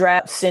write the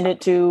draft, send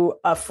it to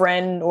a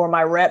friend or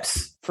my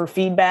reps for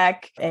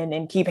feedback,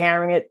 and keep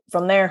hammering it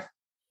from there.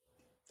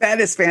 That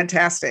is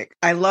fantastic.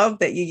 I love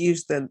that you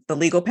use the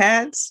legal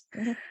pads.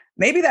 Mm-hmm.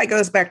 Maybe that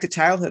goes back to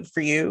childhood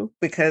for you,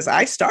 because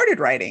I started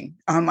writing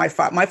on my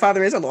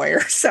father is a lawyer.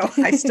 So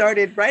I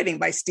started writing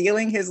by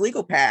stealing his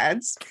legal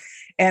pads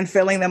and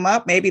filling them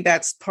up. Maybe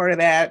that's part of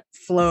that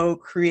flow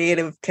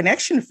creative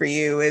connection for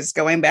you, is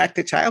going back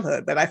to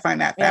childhood. But I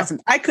find that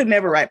fascinating. I could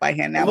never write by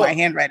hand now. My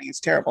handwriting is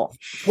terrible.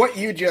 What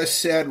you just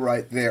said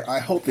right there, I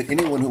hope that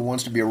anyone who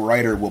wants to be a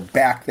writer will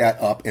back that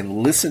up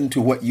and listen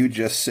to what you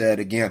just said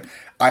again.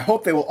 I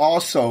hope they will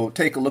also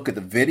take a look at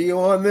the video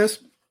on this,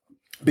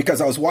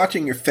 because I was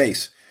watching your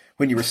face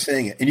when you were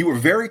saying it, and you were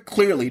very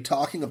clearly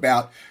talking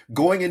about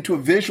going into a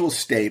visual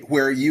state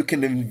where you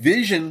can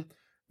envision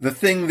the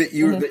thing that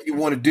you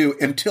want to do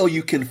until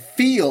you can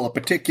feel a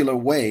particular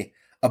way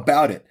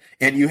about it.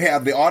 And you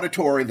have the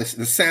auditory, the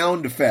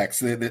sound effects,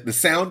 the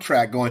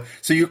soundtrack going.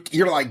 So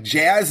you're like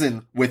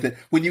jazzing with it.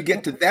 When you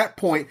get to that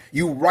point,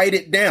 you write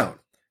it down.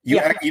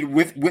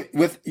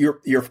 With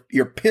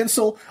your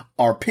pencil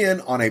or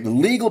pen on a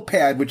legal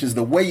pad, which is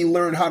the way you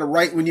learned how to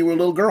write when you were a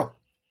little girl.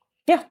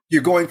 Yeah.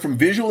 You're going from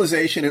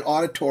visualization and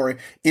auditory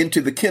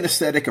into the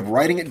kinesthetic of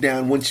writing it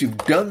down. Once you've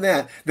done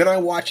that, then I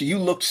watch you. You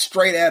looked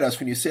straight at us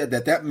when you said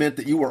that. That meant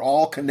that you were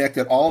all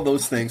connected, all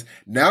those things.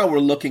 Now we're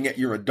looking at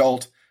your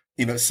adult,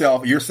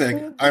 self. You're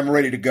saying, I'm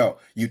ready to go.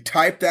 You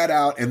type that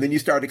out and then you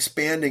start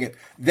expanding it.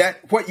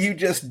 What you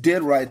just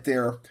did right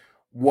there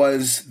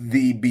was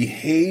the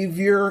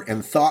behavior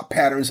and thought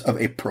patterns of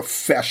a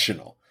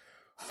professional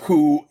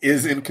who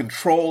is in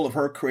control of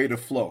her creative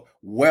flow.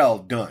 Well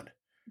done.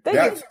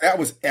 That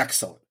was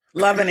excellent.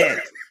 Loving it.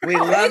 We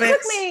love it.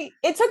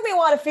 It took me a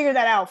while to figure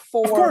that out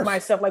for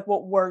myself, like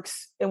what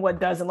works and what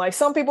doesn't. Like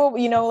some people,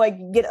 like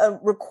get a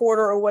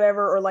recorder or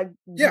whatever, or like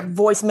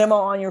voice memo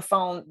on your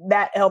phone.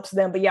 That helps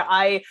them. But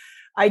I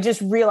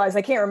just realized,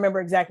 I can't remember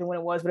exactly when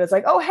it was, but it's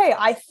like, oh, hey,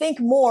 I think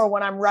more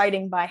when I'm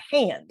writing by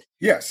hand.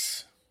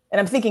 Yes.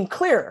 And I'm thinking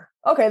clearer.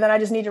 Okay, then I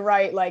just need to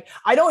write,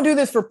 I don't do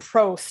this for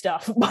pro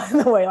stuff, by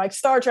the way. Like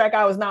Star Trek,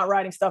 I was not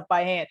writing stuff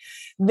by hand.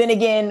 Then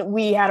again,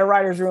 we had a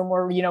writer's room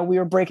where, we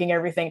were breaking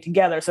everything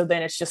together. So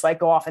then it's just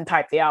go off and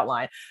type the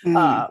outline.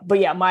 But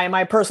yeah,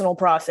 my personal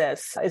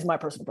process is my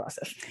personal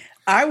process.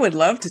 I would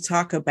love to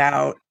talk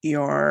about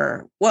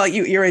you're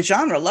a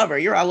genre lover.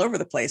 You're all over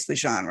the place with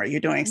genre. You're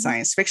doing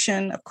science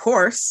fiction, of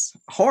course,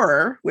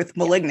 horror with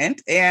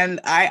Malignant. And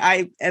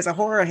I as a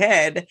horror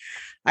head,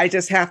 I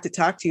just have to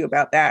talk to you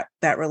about that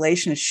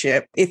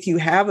relationship. If you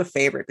have a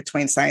favorite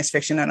between science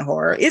fiction and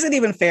horror, is it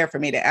even fair for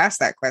me to ask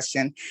that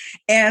question?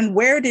 And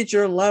where did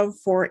your love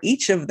for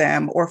each of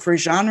them or for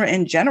genre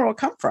in general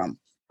come from?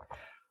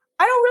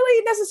 I don't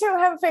really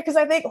necessarily have a favorite, because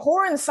I think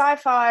horror and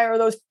sci-fi are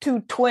those two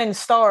twin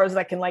stars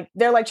that can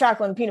they're like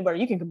chocolate and peanut butter.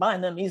 You can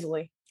combine them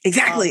easily.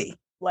 Exactly.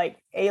 Like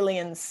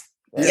Aliens.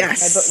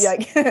 Yes.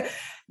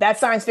 That's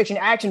science fiction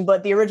action,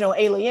 but the original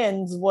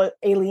Alien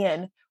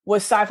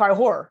was sci-fi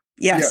horror.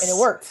 Yes. And it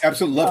worked.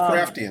 Absolutely.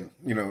 Lovecraftian,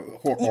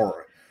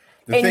 horror.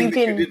 The thing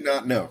that you did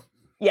not know.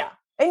 Yeah.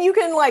 And you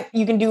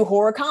can do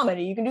horror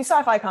comedy, you can do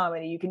sci-fi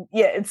comedy,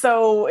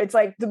 so it's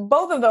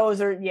both of those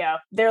are,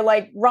 they're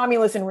like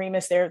Romulus and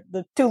Remus. They're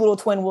the two little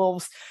twin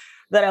wolves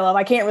that I love.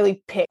 I can't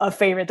really pick a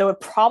favorite, though it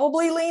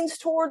probably leans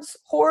towards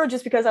horror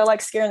just because I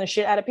like scaring the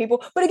shit out of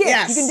people. But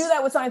again, you can do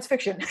that with science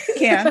fiction.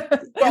 Yeah.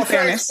 Well,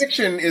 science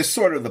fiction is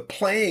sort of the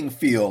playing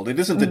field. It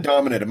isn't the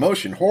dominant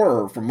emotion.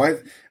 Horror, from my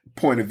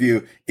point of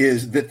view,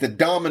 is that the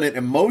dominant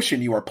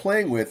emotion you are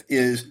playing with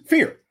is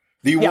fear.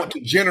 You want to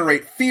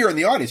generate fear in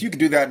the audience. You can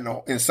do that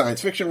in a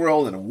science fiction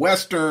world, in a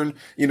Western,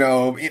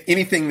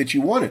 anything that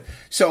you wanted.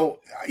 So,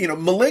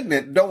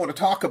 Malignant, don't want to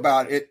talk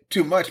about it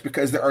too much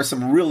because there are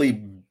some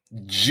really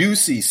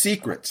juicy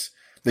secrets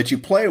that you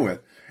play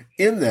with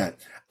in that.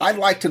 I'd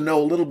like to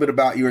know a little bit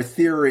about your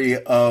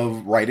theory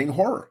of writing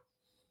horror.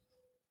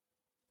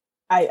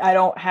 I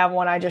don't have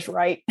one. I just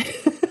write.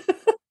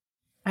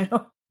 I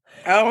don't.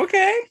 Oh,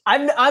 okay.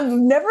 I've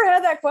never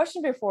had that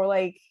question before.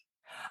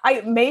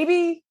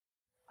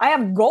 I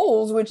have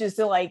goals, which is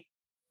to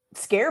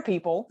scare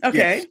people.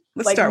 Okay.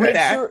 Let's start with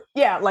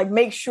that.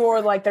 Make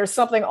sure there's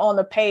something on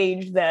the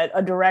page that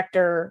a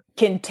director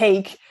can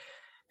take,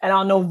 and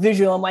I'll know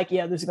visual. I'm like,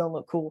 yeah, this is going to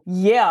look cool.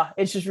 Yeah.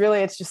 It's just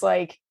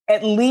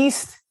at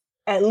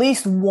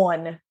least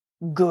one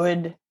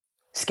good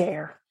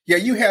scare. Yeah.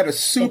 You had a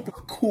super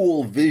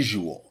cool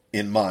visual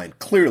in mind,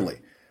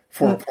 clearly.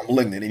 For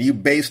Malignant, and you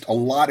based a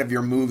lot of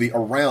your movie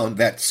around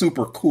that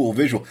super cool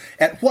visual.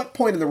 At what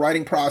point in the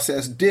writing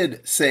process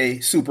did,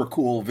 say, super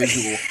cool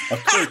visual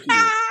occur to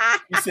you?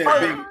 You said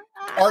being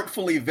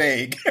artfully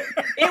vague.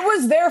 It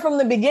was there from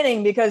the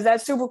beginning, because that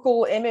super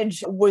cool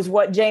image was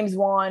what James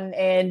Wan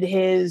and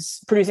his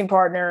producing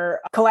partner,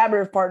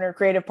 collaborative partner,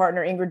 creative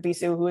partner, Ingrid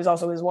Bisu, who is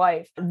also his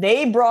wife,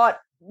 they brought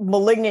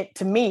Malignant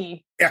to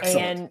me.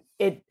 Excellent.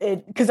 And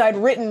because I'd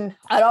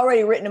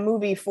already written a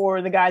movie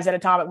for the guys at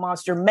Atomic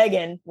Monster,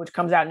 Megan, which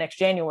comes out next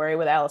January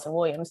with Allison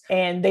Williams,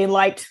 and they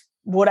liked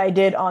what I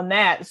did on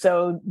that.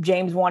 So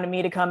James wanted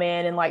me to come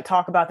in and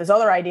talk about this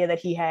other idea that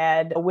he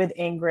had with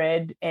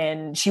Ingrid,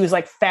 and she was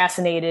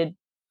fascinated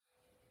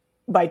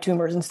by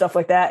tumors and stuff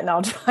like that. And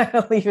I'll try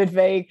to leave it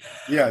vague.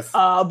 Yes.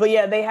 But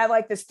yeah, they had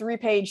this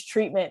 3-page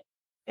treatment.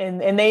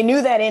 And they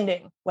knew that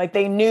ending,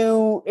 they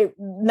knew it,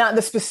 not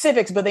the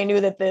specifics, but they knew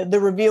that the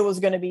reveal was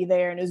going to be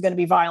there and it was going to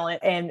be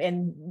violent.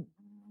 And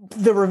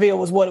the reveal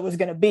was what it was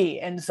going to be.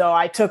 And so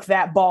I took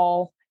that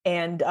ball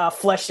and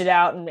fleshed it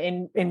out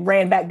and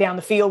ran back down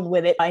the field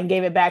with it and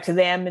gave it back to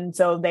them. And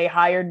so they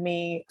hired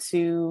me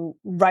to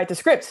write the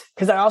script,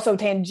 because I also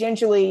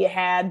tangentially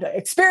had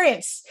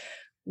experience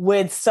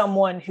with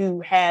someone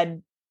who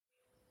had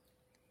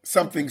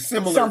something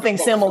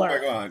similar.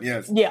 Going on.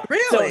 Yes. Yeah.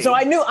 Really? So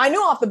I knew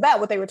off the bat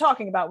what they were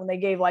talking about when they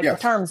gave like the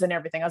terms and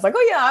everything. I was like,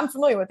 oh yeah, I'm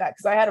familiar with that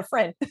because I had a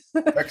friend.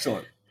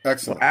 Excellent.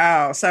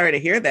 Wow. Sorry to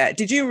hear that.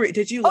 Did you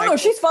Oh no,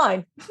 she's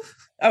fine.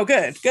 Oh,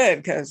 good.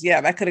 Because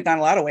that could have gone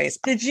a lot of ways.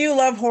 Did you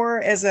love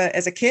horror as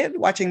a kid,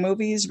 watching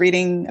movies,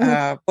 reading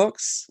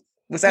books?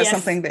 Was that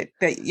something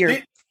that your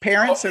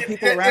parents or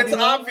people around you?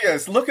 It's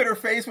obvious. Look at her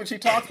face when she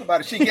talks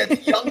about it. She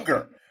gets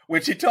younger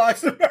when she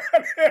talks about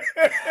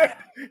it.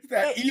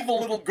 That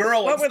evil little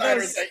girl inside her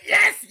is like,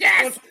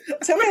 yes.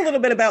 Tell me a little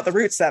bit about the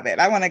roots of it.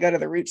 I want to go to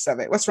the roots of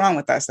it. What's wrong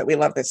with us that we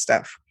love this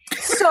stuff?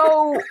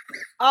 So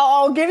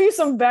I'll give you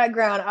some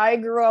background. I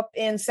grew up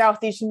in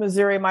Southeastern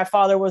Missouri. My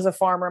father was a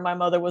farmer. My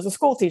mother was a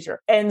school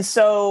teacher. And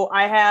so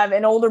I have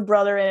an older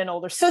brother and an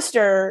older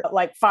sister,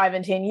 like 5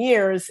 and 10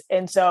 years.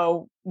 And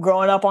so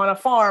growing up on a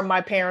farm, my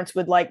parents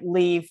would like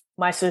leave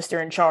my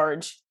sister in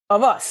charge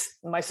of us.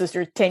 My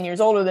sister's 10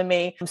 years older than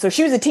me. So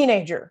she was a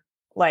teenager,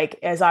 like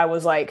as I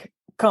was like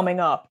coming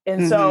up.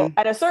 And so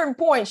at a certain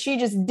point, she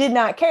just did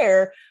not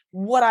care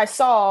what I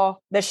saw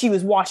that she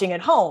was watching at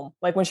home,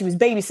 like when she was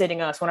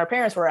babysitting us when our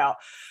parents were out.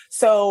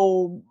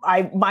 So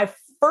my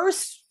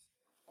first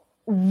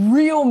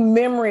real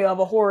memory of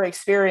a horror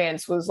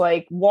experience was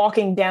like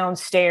walking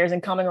downstairs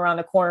and coming around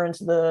the corner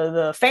into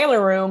the family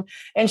room,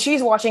 and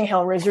she's watching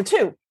Hellraiser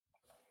 2.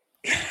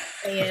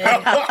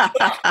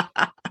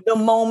 And the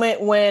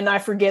moment when I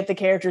forget the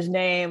character's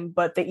name,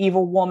 but the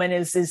evil woman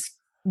is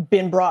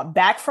been brought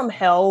back from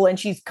hell, and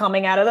she's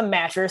coming out of the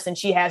mattress and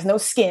she has no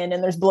skin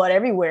and there's blood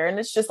everywhere. And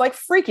it's just like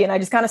freaky. And I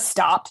just kind of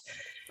stopped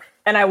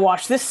and I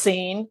watched this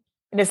scene,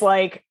 and it's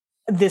like,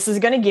 this is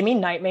going to give me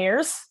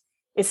nightmares.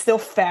 It's still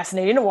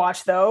fascinating to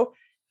watch though.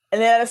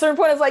 And then at a certain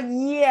point I was like,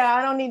 yeah,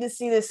 I don't need to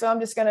see this. So I'm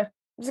just going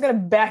to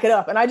back it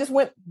up. And I just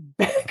went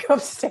back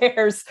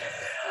upstairs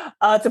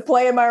to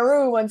play in my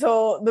room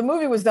until the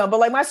movie was done. But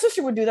like my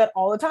sister would do that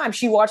all the time.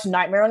 She watched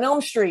Nightmare on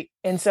Elm Street.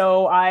 And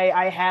so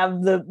I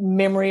have the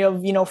memory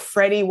of,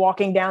 Freddy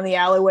walking down the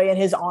alleyway and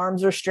his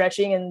arms are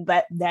stretching, and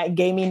that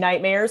gave me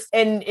nightmares.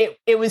 And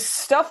it was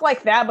stuff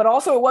like that, but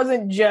also it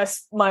wasn't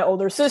just my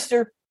older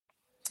sister.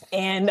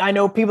 And I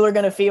know people are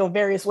going to feel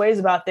various ways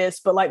about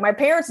this, but like my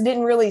parents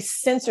didn't really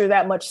censor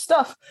that much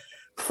stuff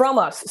from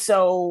us.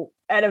 So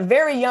at a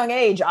very young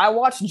age, I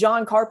watched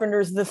John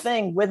Carpenter's The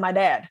Thing with my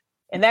dad.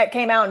 And that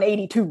came out in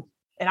 82.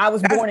 And I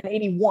was born in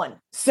 81.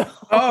 So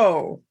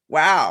oh,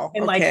 wow.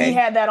 And like he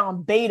had that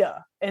on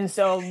beta. And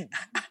so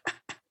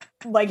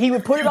like he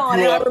would put it on.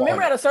 And I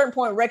remember at a certain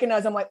point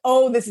recognizing, I'm like,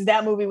 oh, this is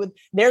that movie with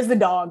there's the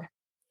dog.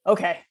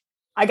 Okay.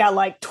 I got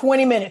like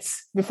 20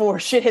 minutes before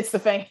shit hits the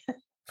fan.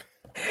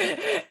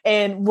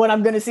 And what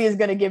I'm going to see is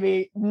going to give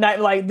me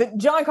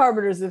John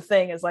Carpenter's The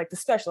Thing is like the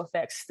special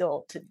effects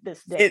still to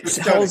this day. It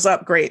holds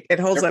up great.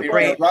 It holds up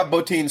great. Rob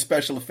Bottin's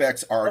special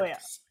effects are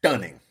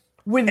stunning.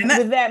 With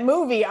that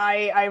movie,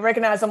 I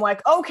recognized, I'm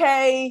like,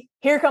 okay,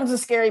 here comes the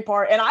scary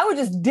part. And I would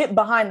just dip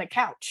behind the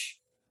couch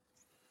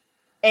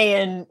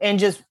and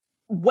just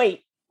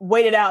wait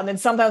it out. And then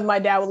sometimes my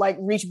dad would like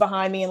reach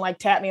behind me and like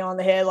tap me on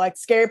the head, like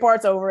scary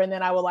part's over. And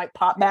then I would like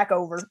pop back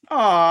over.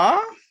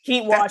 Aww.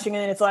 Keep watching.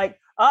 And it's like,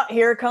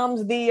 here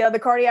comes the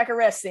cardiac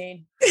arrest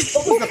scene.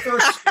 What was the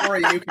first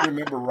story you can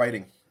remember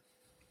writing?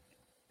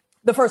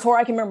 The first horror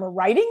I can remember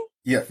writing?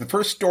 Yeah, the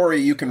first story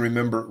you can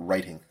remember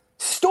writing.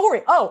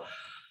 Story? Oh,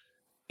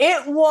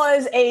 it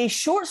was a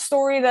short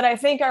story that I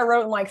think I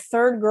wrote in like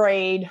 3rd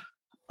grade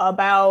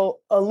about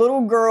a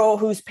little girl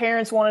whose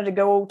parents wanted to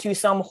go to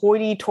some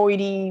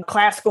hoity-toity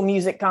classical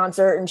music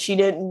concert, and she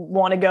didn't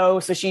want to go,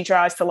 so she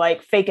tries to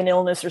like fake an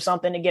illness or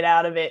something to get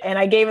out of it. And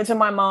I gave it to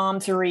my mom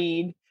to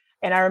read.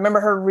 And I remember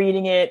her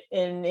reading it,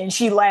 and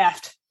she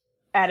laughed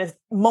at a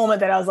moment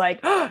that I was like,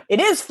 oh, it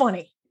is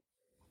funny.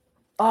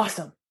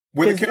 Awesome.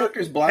 Were the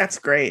characters black? That's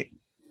great.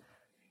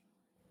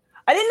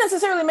 I didn't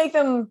necessarily make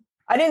them,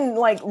 I didn't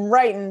like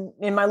write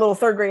in my little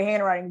 3rd grade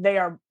handwriting, they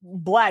are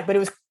black, but it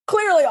was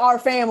clearly our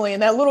family,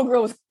 and that little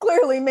girl was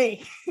clearly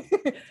me.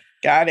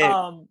 Got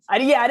it.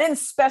 I didn't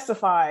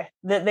specify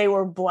that they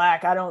were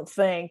black, I don't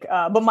think.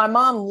 But my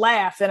mom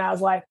laughed, and I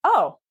was like,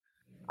 oh,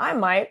 I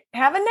might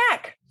have a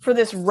knack for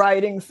this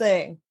writing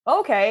thing.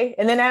 Okay.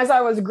 And then as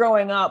I was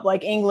growing up,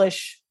 like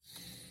English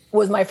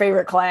was my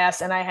favorite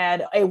class. And I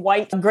had a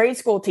white grade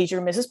school teacher,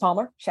 Mrs.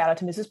 Palmer, shout out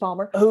to Mrs.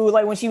 Palmer, who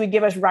like when she would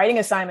give us writing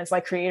assignments,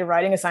 like creative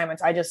writing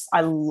assignments,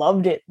 I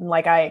loved it. And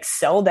like I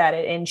excelled at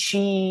it. And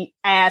she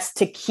asked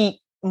to keep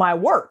my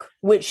work,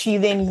 which she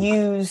then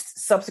used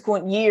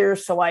subsequent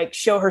years to like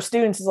show her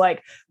students is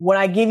like, when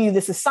I give you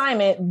this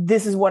assignment,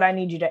 this is what I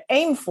need you to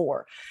aim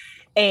for.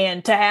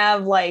 And to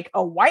have like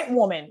a white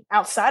woman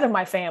outside of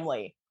my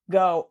family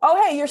go,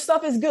 oh, hey, your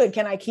stuff is good.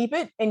 Can I keep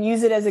it and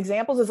use it as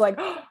examples? It's like,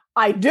 oh,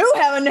 I do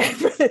have a name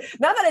for it.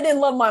 Not that I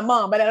didn't love my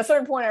mom, but at a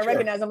certain point I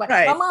recognized I'm like,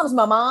 my mom's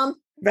my mom.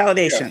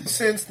 Validation.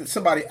 Sense that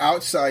somebody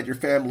outside your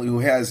family who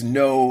has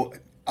no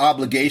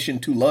obligation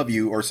to love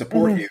you or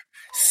support you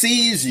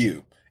sees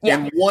you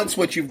and wants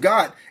what you've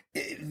got.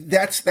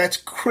 That's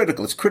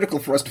critical. It's critical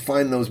for us to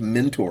find those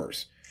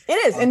mentors. It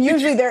is. And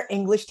usually they're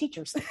English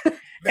teachers.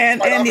 Mine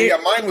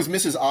was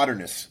Mrs.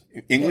 Otterness,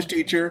 English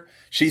teacher.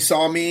 She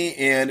saw me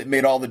and it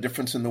made all the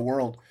difference in the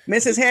world.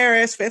 Mrs.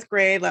 Harris, 5th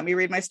grade, let me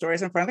read my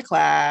stories in front of the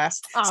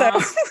class.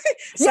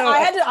 So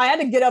I had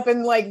to get up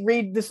and like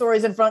read the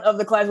stories in front of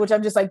the class, which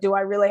I'm just like, do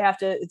I really have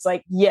to? It's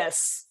like,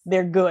 yes,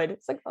 they're good.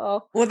 It's like,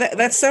 oh, well,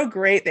 that's so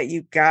great that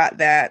you got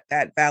that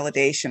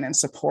validation and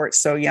support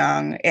so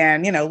young.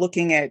 And,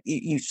 looking at,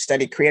 you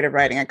studied creative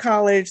writing at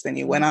college, then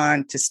you went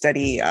on to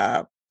study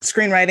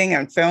screenwriting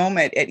and film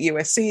at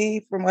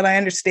USC, from what I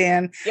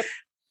understand. Yep.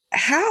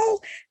 How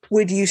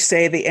would you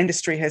say the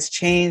industry has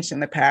changed in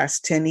the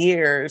past 10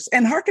 years?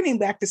 And hearkening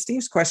back to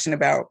Steve's question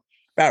about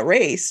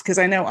race, because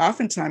I know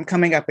oftentimes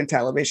coming up in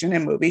television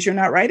and movies, you're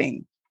not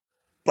writing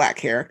Black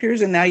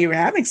characters, and now you're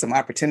having some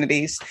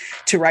opportunities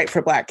to write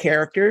for Black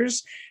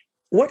characters.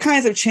 What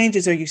kinds of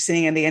changes are you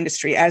seeing in the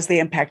industry as they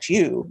impact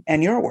you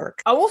and your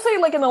work? I will say,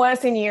 like, in the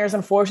last 10 years,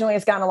 unfortunately,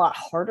 it's gotten a lot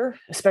harder,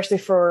 especially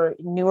for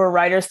newer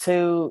writers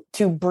to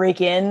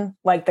break in.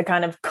 Like, the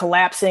kind of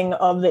collapsing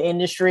of the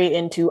industry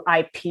into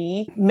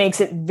IP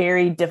makes it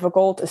very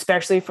difficult,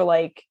 especially for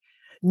like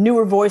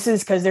newer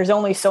voices, because there's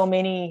only so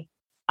many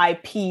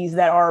IPs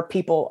that are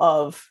people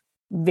of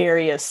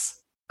various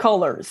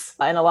colors.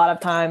 And a lot of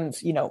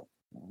times,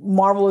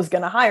 Marvel is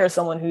going to hire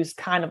someone who's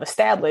kind of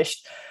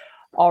established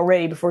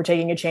already before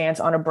taking a chance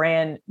on a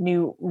brand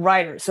new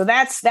writer. So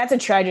that's a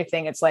tragic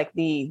thing. It's like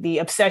the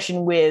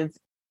obsession with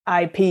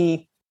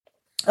IP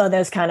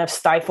that's kind of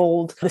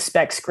stifled the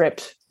spec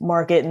script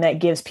market, and that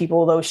gives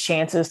people those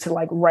chances to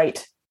like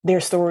write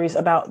their stories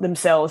about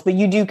themselves. But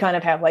you do kind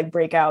of have like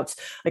breakouts.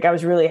 Like, I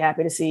was really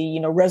happy to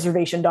see,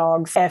 Reservation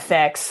Dogs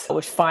FX,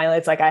 which finally,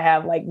 it's like I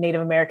have like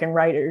Native American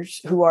writers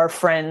who are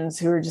friends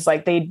who are just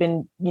like, they'd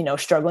been,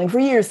 struggling for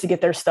years to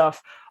get their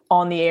stuff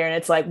on the air. And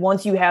it's like,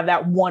 once you have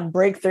that one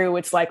breakthrough,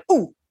 it's like,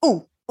 ooh,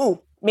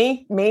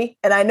 me.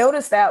 And I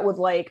noticed that with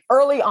like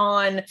early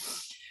on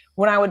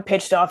when I would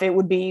pitch stuff, it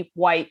would be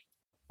white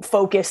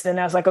focused. And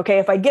I was like, okay,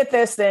 if I get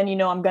this, then,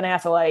 I'm going to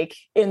have to like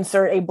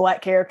insert a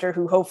Black character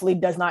who hopefully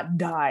does not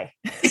die.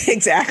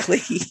 Exactly.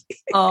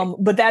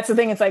 But that's the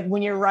thing. It's like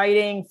when you're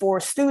writing for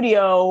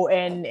studio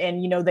and,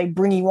 they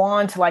bring you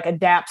on to like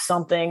adapt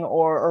something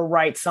or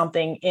write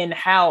something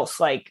in-house,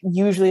 like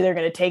usually they're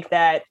going to take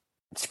that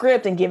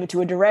script and give it to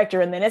a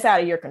director, and then it's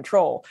out of your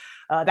control.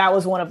 That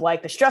was one of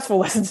like the stressful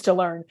lessons to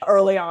learn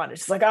early on.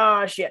 It's just like,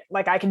 oh shit,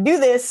 like I can do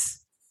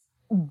this,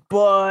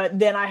 but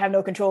then I have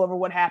no control over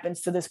what happens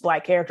to this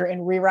Black character in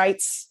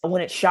rewrites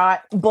when it's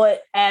shot.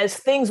 But as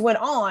things went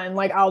on,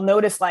 like I'll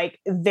notice like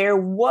there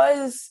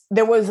was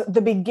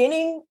the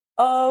beginning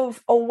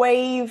of a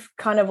wave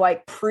kind of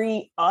like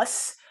pre-Get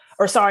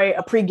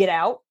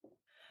Out.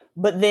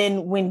 But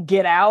then when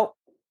Get Out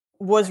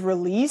was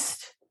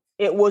released,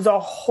 it was a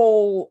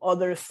whole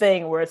other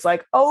thing where it's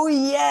like, oh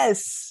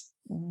yes,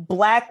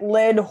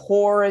 Black-led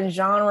horror and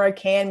genre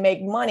can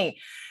make money.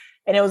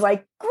 And it was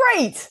like,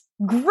 great,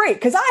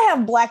 because I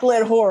have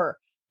Black-led horror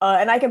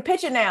and I can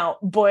pitch it now.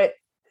 But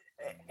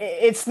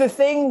it's the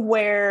thing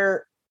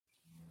where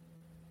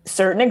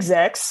certain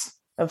execs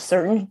of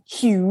certain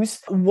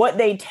hues, what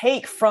they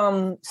take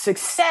from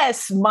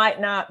success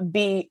might not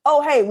be,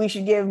 oh, hey, we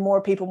should give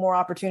more people more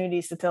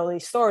opportunities to tell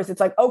these stories.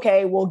 It's like,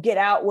 okay, well, Get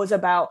Out was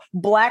about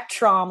Black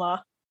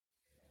trauma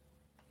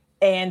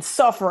and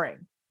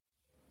suffering,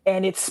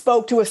 and it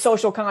spoke to a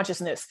social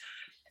consciousness.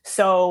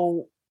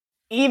 So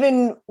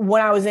even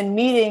when I was in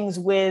meetings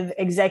with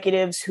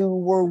executives who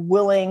were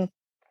willing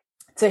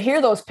to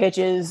hear those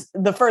pitches,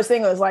 the first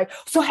thing was like,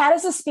 so how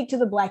does this speak to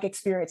the Black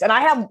experience?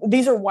 And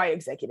these are white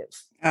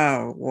executives.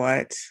 Oh,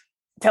 what?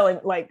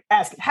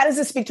 Asking, how does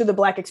this speak to the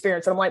Black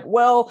experience? And I'm like,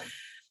 well,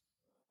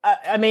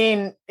 I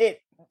mean, it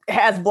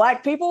has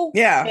Black people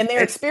and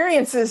their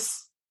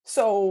experiences.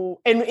 So,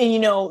 and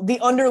the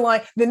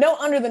underlying, the note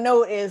under the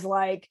note is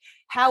like,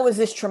 how is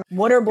this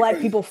what are Black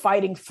people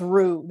fighting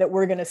through that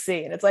we're going to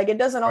see? And it's like, it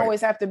doesn't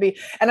always have to be.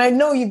 And I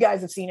know you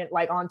guys have seen it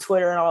like on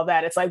Twitter and all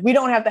that. It's like, we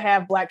don't have to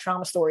have Black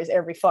trauma stories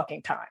every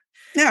fucking time.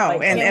 No.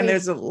 Like, and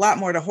there's a lot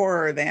more to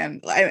horror than,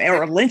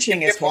 or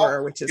lynching is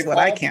horror, which is what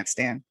I can't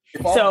stand.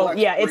 So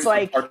yeah, it's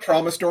like our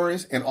trauma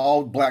stories and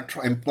all Black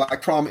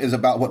trauma is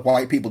about what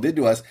white people did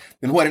to us.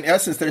 And what in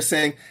essence they're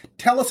saying,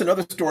 tell us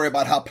another story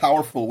about how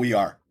powerful we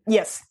are.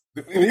 Yes.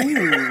 Ooh,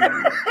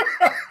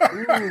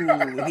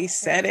 he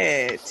said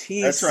it.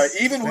 That's right.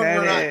 Even when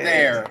we're not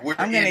there,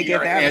 I'm going to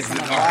get that as an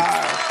applause.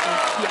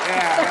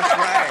 Yeah, that's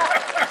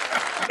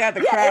right. Got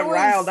the crowd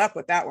riled up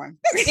with that one.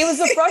 It was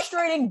a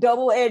frustrating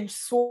double-edged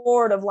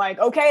sword of like,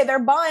 okay, they're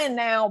buying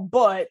now,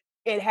 but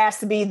it has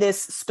to be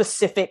this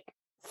specific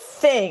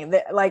thing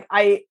that like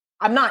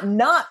I'm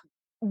not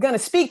going to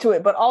speak to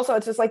it, but also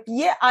it's just like,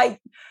 yeah,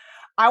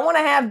 I want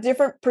to have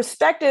different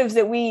perspectives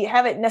that we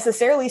haven't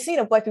necessarily seen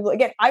of Black people.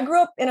 Again, I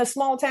grew up in a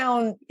small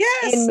town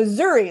in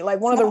Missouri, like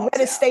one of the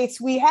reddest states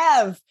we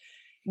have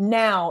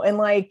now. And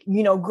like,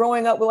 you know,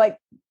 growing up with like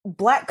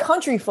Black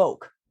country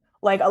folk,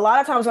 like a lot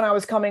of times when I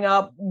was coming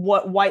up,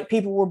 what white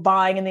people were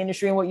buying in the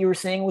industry and what you were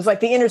seeing was like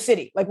the inner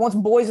city. Like once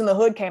Boys in the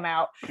Hood came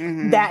out,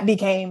 that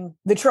became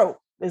the trope.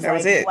 Is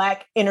like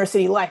Black inner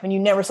city life, and you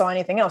never saw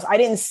anything else. I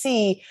didn't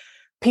see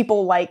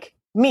people like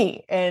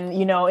me. And,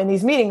 you know, in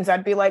these meetings,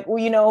 I'd be like,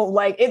 well, you know,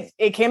 like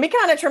it can be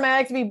kind of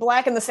traumatic to be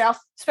Black in the South,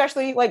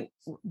 especially like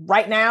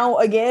right now,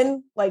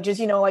 again, like just,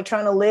 you know, like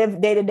trying to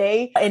live day to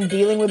day and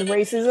dealing with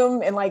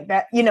racism and like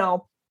that, you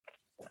know.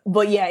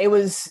 But yeah, it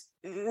was,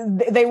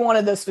 they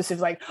wanted the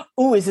specific, like,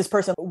 ooh, is this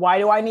person, why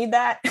do I need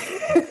that?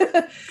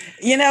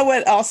 You know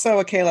what, also,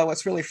 Akela,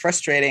 what's really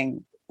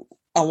frustrating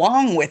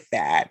along with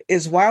that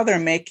is while they're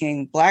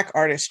making Black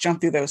artists jump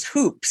through those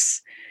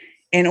hoops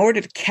in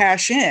order to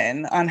cash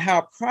in on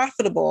how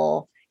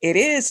profitable it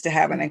is to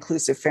have an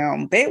inclusive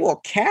film, they will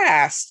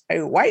cast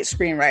a white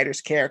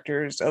screenwriter's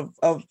characters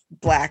of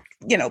Black,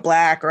 you know,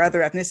 Black or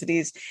other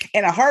ethnicities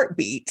in a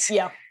heartbeat.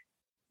 Yeah.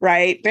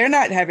 Right. They're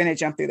not having to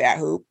jump through that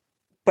hoop.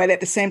 But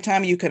at the same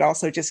time, you could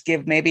also just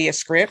give maybe a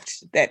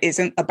script that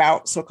isn't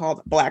about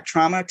so-called Black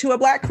trauma to a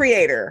Black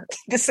creator,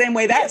 the same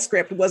way that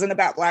script wasn't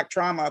about Black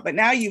trauma. But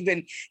now you've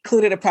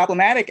included a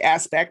problematic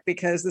aspect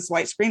because this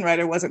white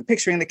screenwriter wasn't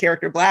picturing the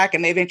character Black,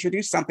 and they've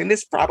introduced something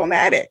that's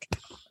problematic.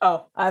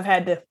 Oh, I've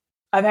had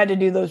to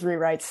do those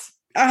rewrites.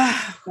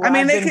 I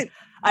mean,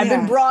 I've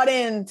been brought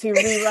in to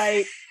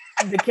rewrite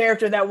the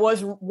character that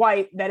was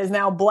white that is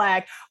now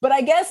Black. But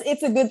I guess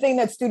it's a good thing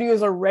that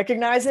studios are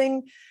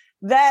recognizing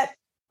that.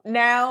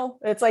 Now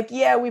it's like,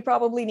 yeah, we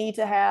probably need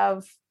to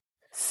have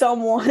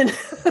someone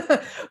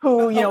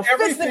who, you know,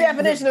 fits the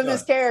definition of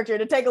this character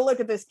to take a look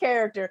at this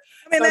character.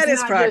 I mean, so that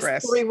is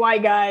progress. Just three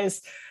white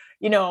guys,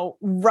 you know,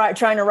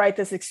 trying to write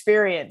this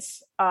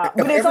experience. But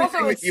it's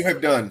everything that you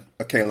have done,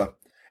 Akela,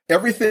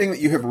 everything that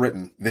you have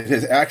written that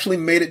has actually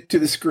made it to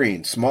the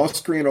screen, small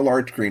screen or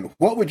large screen,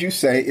 what would you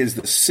say is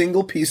the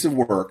single piece of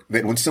work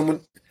that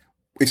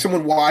if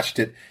someone watched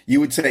it, you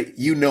would say,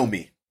 you know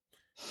me.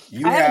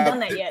 I haven't done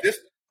that yet.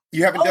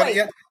 You haven't done it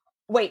yet?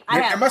 Wait,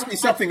 there must be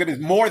something that is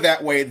more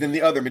that way than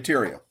the other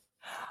material.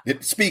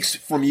 It speaks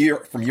from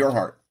your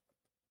heart.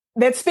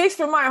 That speaks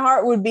from my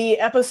heart would be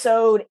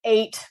episode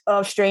 8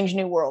 of Strange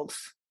New Worlds,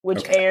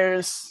 which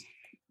airs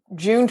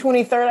June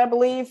 23rd, I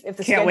believe, if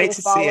the schedule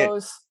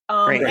follows.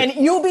 And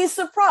you'll be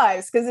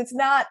surprised because it's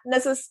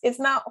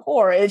not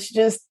horror. It's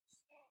just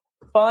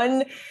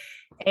fun.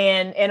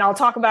 And I'll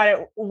talk about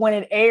it when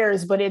it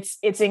airs, but it's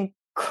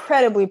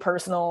incredibly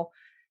personal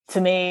to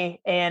me.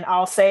 And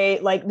I'll say,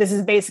 like, this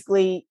is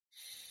basically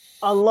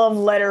a love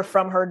letter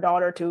from her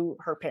daughter to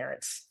her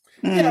parents.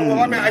 Yeah, well,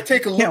 I mean, I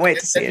take a look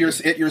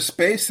at your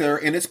space there,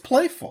 and it's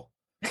playful.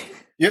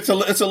 It's a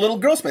little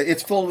girl space.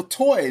 It's full of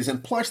toys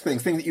and plush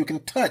things that you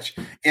can touch,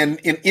 and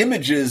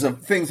images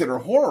of things that are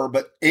horror.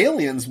 But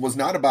Aliens was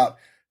not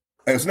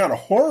a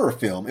horror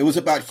film. It was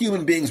about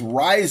human beings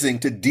rising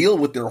to deal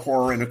with their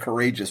horror in a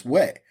courageous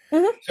way.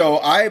 Mm-hmm. So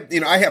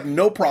I have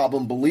no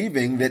problem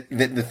believing that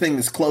the thing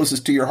that's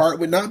closest to your heart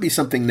would not be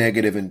something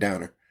negative and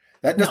downer.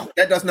 That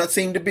does not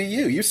seem to be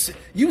you.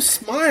 You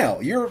smile.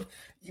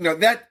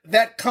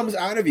 That comes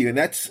out of you, and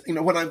that's, you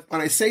know, when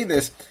I say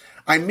this,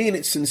 I mean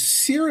it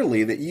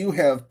sincerely, that you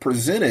have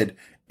presented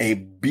a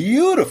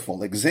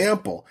beautiful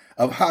example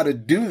of how to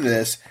do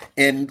this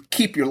and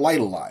keep your light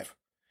alive.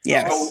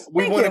 Yes, so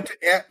we wanted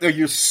to add,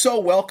 you're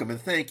so welcome,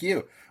 and thank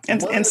you.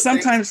 And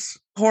sometimes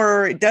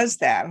horror does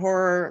that.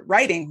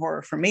 Writing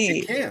horror for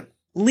me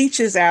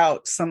leaches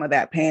out some of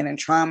that pain and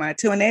trauma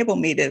to enable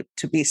me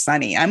to be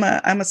sunny. I'm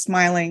a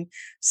smiling,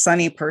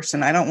 sunny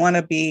person. I don't want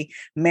to be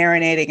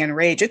marinating in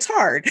rage. It's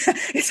hard.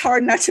 It's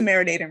hard not to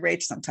marinate in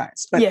rage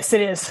sometimes. But yes,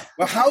 it is.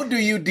 Well, how do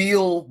you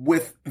deal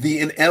with the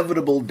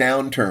inevitable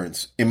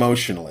downturns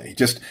emotionally?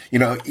 Just, you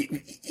know,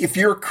 if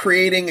you're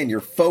creating and you're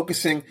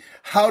focusing,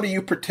 how do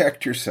you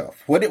protect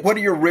yourself? What are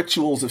your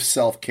rituals of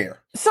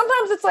self-care?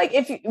 Sometimes it's like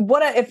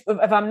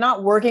if I'm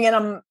not working,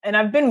 and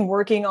I've been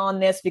working on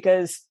this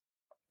because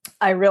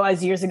I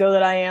realized years ago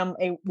that I am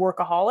a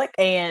workaholic,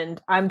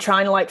 and I'm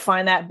trying to like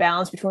find that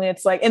balance between,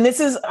 it's like, and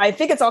I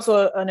think it's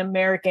also an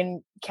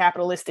American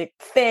capitalistic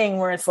thing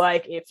where it's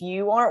like, if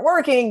you aren't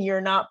working,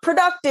 you're not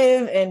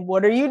productive. And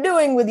what are you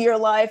doing with your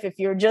life if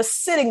you're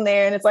just sitting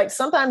there? And it's like,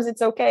 sometimes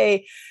it's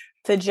okay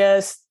to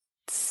just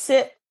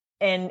sit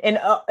and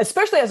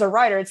especially as a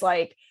writer, it's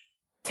like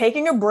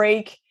taking a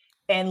break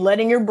and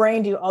letting your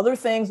brain do other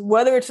things,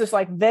 whether it's just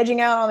like vegging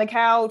out on the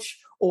couch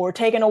or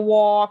taking a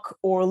walk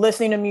or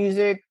listening to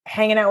music,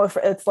 hanging out with,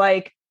 it's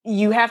like,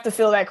 you have to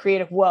feel that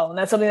creative well. And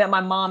that's something that my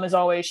mom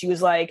she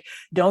was like,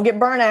 don't get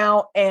burnt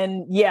out,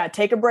 and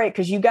take a break,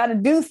 because you got to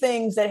do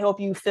things that help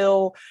you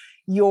feel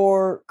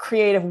your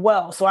creative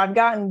well. So I've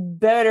gotten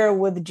better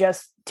with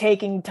just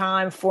taking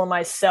time for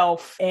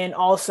myself, and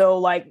also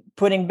like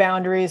putting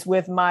boundaries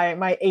with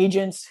my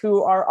agents,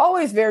 who are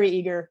always very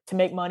eager to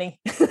make money,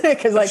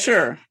 because like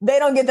they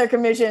don't get their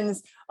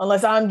commissions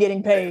unless I'm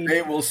getting paid.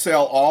 They will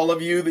sell all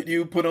of you that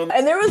you put on.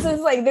 And there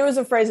was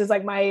a phrase that's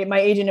like my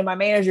agent and my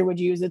manager would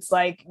use. It's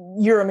like,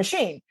 you're a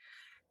machine.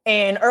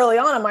 And early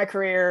on in my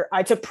career,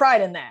 I took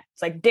pride in that.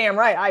 It's like, damn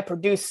right, I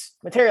produce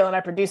material and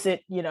I produce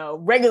it,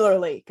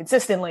 regularly,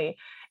 consistently.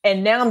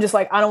 And now I'm just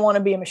like, I don't want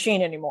to be a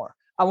machine anymore.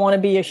 I want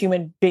to be a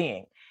human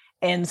being.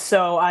 And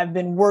so I've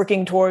been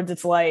working towards,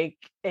 it's like,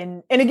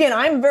 and again,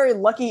 I'm very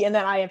lucky in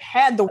that I have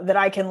had that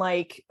I can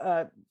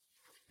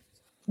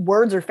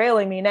words are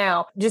failing me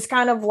now, just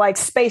kind of like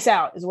space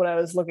out is what I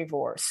was looking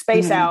for.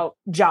 Space out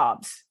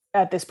jobs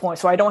at this point.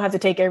 So I don't have to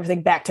take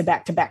everything back to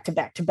back to back to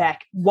back to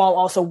back while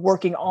also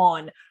working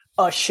on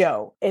a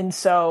show. And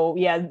so,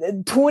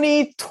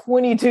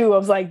 2022, I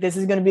was like, this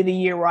is going to be the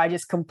year where I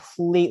just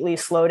completely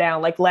slow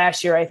down. Like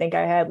last year, I think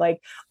I had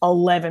like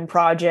 11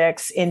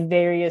 projects in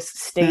various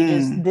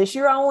stages. This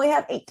year, I only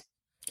have 8.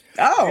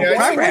 Oh,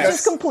 which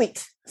is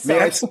complete. So. May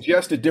I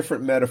suggest a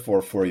different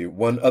metaphor for you,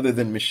 one other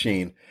than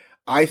machine?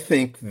 I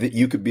think that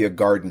you could be a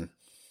garden.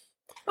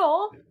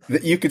 Oh.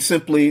 That you could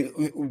simply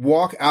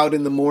walk out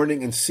in the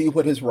morning and see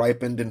what has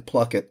ripened and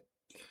pluck it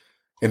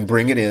and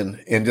bring it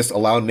in and just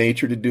allow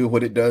nature to do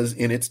what it does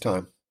in its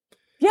time.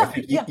 Yeah.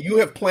 You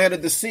have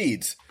planted the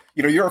seeds.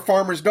 You're a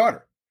farmer's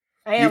daughter.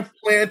 I am. You've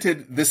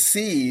planted the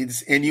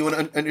seeds and you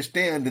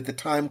understand that the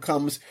time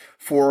comes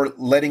for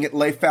letting it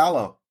lay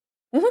fallow,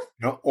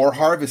 or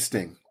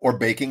harvesting or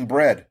baking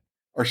bread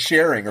or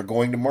sharing or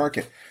going to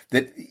market.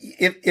 That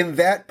in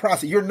that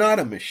process, you're not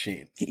a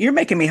machine. You're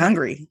making me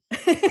hungry.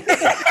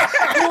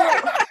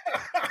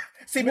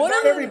 See, but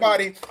not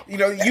everybody.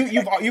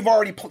 You've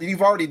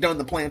already done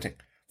the planting.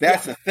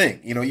 That's the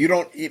thing. You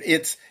don't.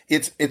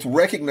 It's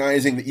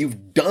recognizing that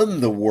you've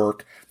done the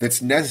work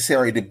that's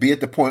necessary to be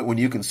at the point when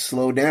you can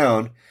slow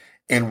down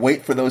and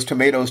wait for those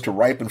tomatoes to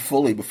ripen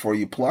fully before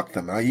you pluck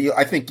them.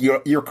 I think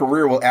your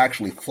career will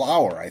actually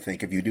flower. I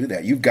think if you do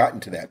that, you've gotten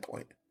to that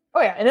point.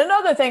 Oh yeah. And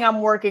another thing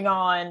I'm working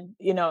on,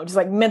 just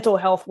like mental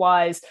health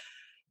wise,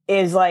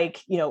 is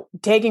like,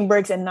 taking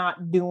breaks and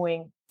not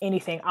doing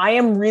anything. I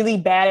am really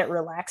bad at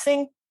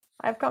relaxing.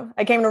 I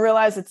came to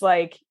realize it's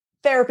like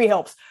therapy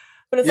helps,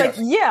 but it's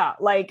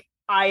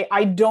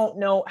I don't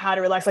know how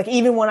to relax. Like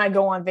even when I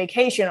go on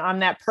vacation, I'm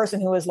that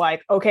person who is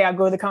like, okay, I'll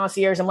go to the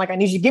concierge. I'm like, I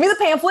need you to give me the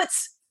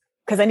pamphlets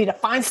because I need to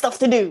find stuff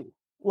to do.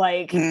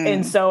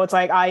 And so it's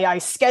like, I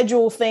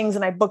schedule things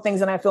and I book things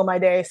and I fill my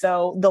day.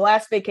 So the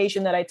last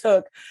vacation that I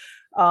took,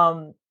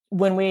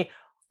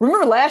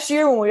 remember last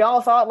year when we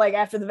all thought like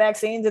after the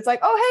vaccines, it's like,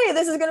 oh, hey,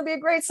 this is going to be a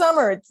great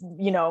summer. It's,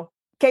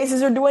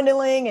 cases are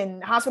dwindling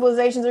and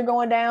hospitalizations are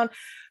going down.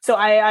 So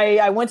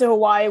I went to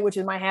Hawaii, which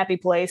is my happy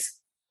place.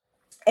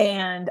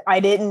 And I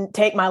didn't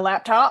take my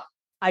laptop.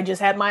 I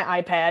just had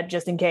my iPad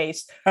just in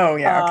case. Oh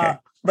yeah. Okay.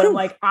 But I'm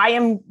like, I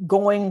am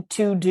going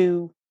to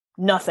do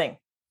nothing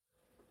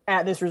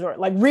at this resort.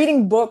 Like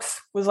reading books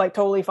was like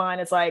totally fine.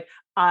 It's like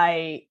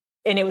and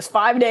it was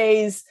 5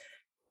 days.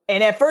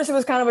 And at first it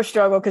was kind of a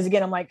struggle. Cause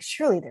again, I'm like,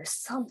 surely there's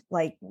something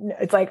like,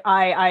 it's like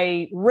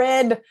I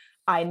read,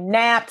 I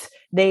napped.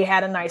 They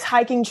had a nice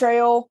hiking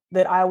trail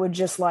that I would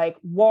just like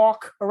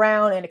walk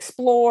around and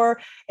explore.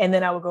 And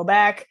then I would go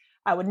back,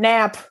 I would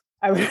nap.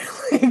 I would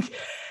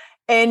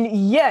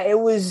it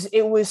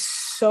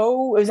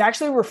was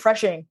actually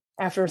refreshing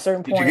after a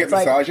certain point. Did you get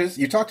massages?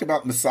 You talked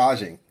about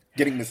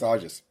getting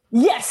massages.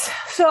 Yes.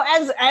 So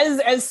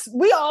as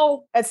we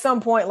all at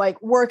some point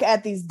like work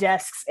at these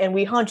desks and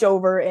we hunch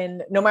over,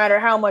 and no matter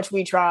how much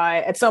we try,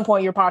 at some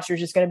point your posture is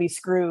just going to be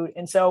screwed.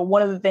 And so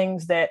one of the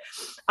things that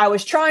I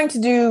was trying to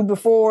do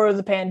before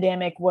the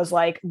pandemic was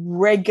like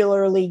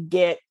regularly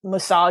get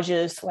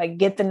massages, like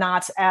get the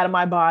knots out of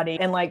my body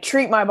and like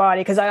treat my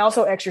body. Cause I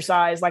also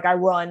exercise, like I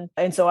run.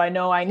 And so I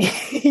know I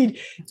need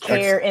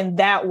care in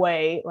that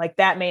way, like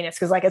that maintenance.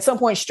 Cause like at some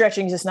point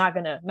stretching is just not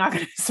gonna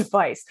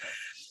suffice.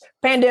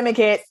 Pandemic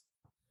hit,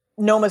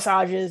 no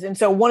massages. And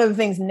so one of the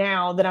things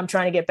now that I'm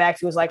trying to get back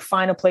to is like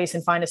find a place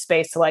and find a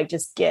space to like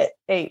just get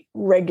a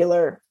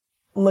regular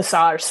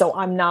massage. So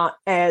I'm not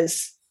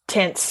as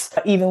tense,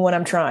 even when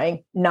I'm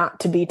trying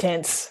not to be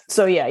tense.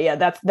 So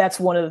that's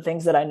one of the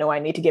things that I know I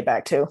need to get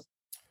back to.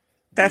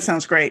 That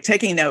sounds great.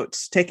 Taking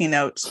notes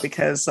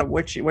because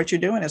what you're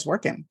doing is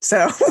working.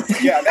 So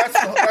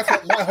that's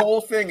what my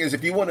whole thing is.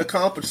 If you want to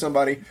accomplish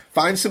somebody,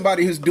 find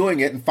somebody who's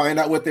doing it and find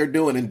out what they're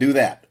doing and do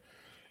that.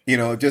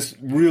 Just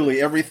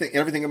really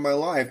everything in my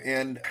life.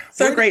 And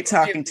so great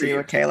talking to you,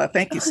 Kayla.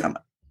 Thank you so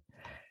much.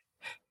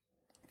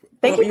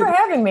 Thank you for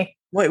having me.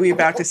 What were you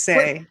about to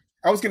say?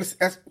 I was going to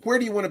ask, where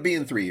do you want to be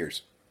in 3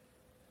 years?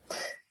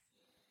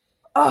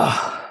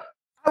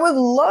 I would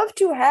love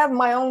to have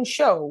my own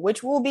show,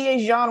 which will be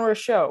a genre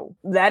show.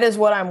 That is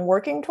what I'm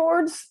working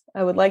towards.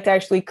 I would like to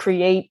actually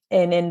create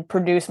and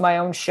produce my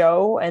own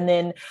show. And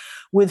then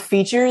with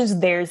features,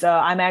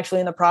 I'm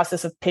actually in the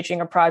process of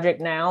pitching a project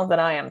now that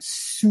I am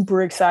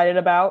super excited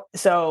about.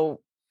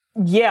 So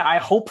I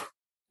hope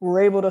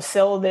we're able to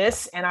sell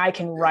this and I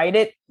can write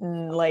it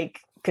and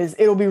because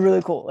it'll be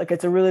really cool. Like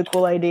it's a really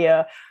cool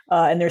idea.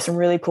 And there's some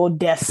really cool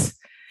deaths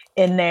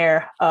in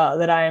there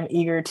that I am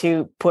eager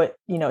to put,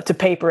 to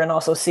paper and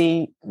also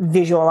see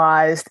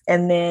visualized.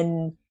 And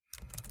then,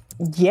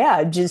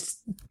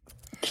 just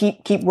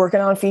keep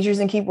working on features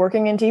and keep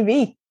working in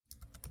TV.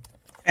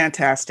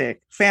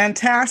 Fantastic.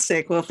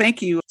 Fantastic. Well,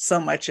 thank you so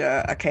much,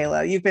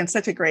 Akela. You've been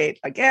such a great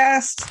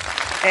guest.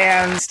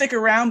 And stick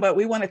around, but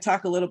we want to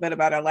talk a little bit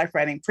about our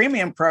Lifewriting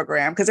Premium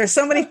program, because there's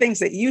so many things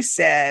that you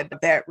said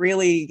that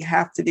really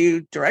have to do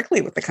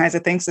directly with the kinds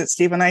of things that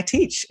Steve and I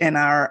teach in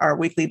our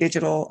weekly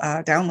digital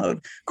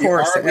download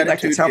course that we'd like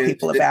to tell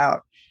people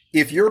about.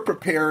 If you're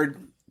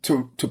prepared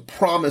to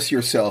promise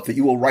yourself that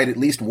you will write at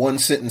least one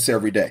sentence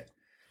every day,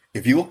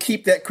 if you will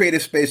keep that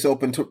creative space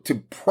open to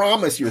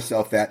promise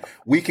yourself that,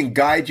 we can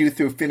guide you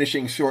through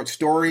finishing short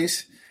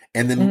stories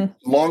and then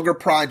longer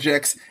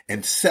projects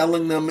and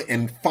selling them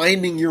and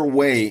finding your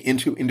way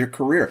into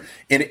career.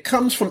 And it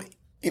comes from,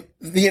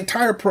 the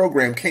entire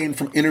program came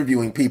from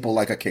interviewing people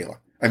like Akela.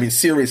 I mean,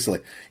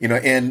 seriously,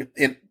 and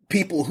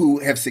people who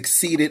have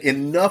succeeded,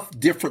 enough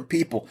different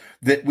people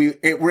that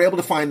we're able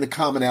to find the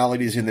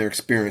commonalities in their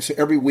experience. So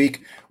every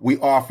week we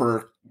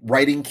offer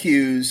writing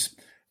cues,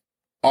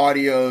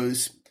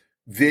 audios,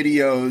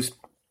 videos,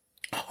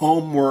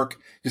 homework.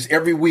 Just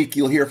every week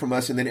you'll hear from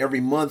us, and then every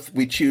month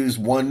we choose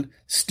one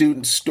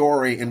student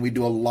story and we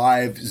do a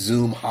live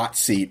Zoom hot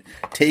seat,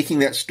 taking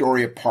that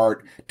story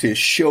apart to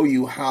show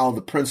you how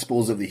the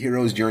principles of the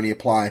hero's journey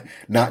apply,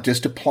 not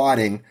just to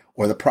plotting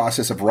or the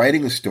process of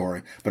writing a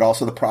story, but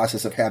also the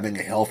process of having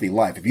a healthy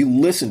life. If you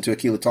listen to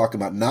Akela talk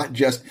about not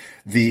just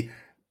the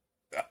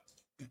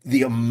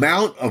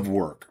amount of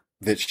work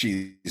that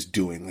she's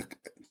doing,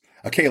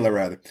 Akela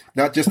rather,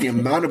 not just the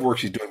amount of work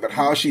she's doing, but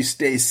how she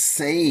stays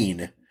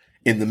sane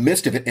in the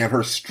midst of it and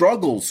her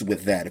struggles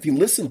with that. If you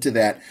listen to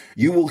that,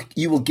 you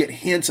will get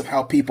hints of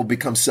how people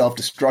become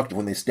self-destructive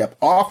when they step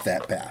off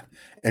that path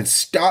and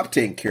stop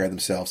taking care of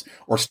themselves,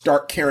 or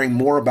start caring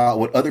more about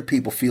what other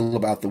people feel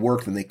about the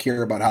work than they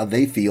care about how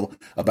they feel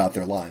about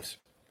their lives.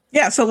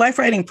 Yeah. So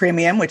Lifewriting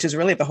Premium, which is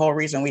really the whole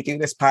reason we do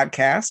this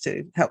podcast,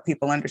 to help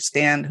people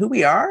understand who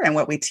we are and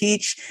what we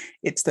teach.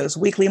 It's those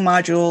weekly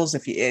modules.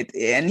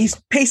 And you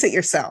pace it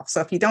yourself. So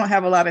if you don't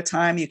have a lot of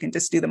time, you can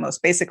just do the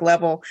most basic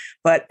level.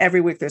 But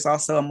every week there's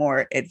also a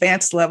more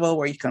advanced level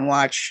where you can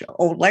watch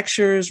old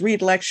lectures,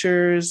 read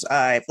lectures.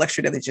 I've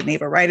lectured at the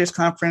Geneva Writers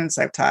Conference.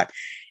 I've taught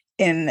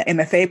in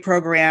MFA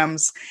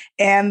programs.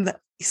 And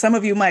some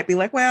of you might be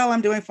like, well, I'm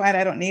doing fine,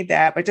 I don't need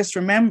that. But just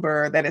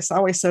remember that it's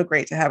always so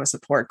great to have a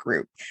support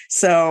group.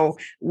 So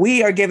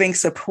we are giving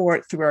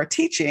support through our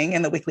teaching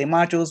in the weekly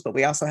modules, but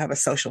we also have a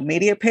social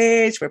media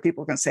page where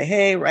people can say,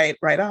 hey,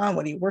 right on,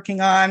 what are you working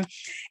on?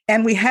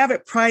 And we have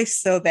it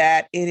priced so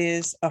that it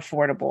is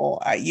affordable.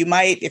 You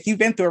might, if you've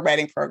been through a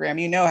writing program,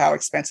 you know how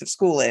expensive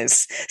school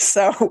is.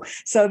 So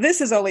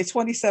this is only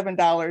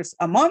 $27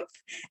 a month.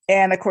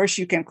 And of course,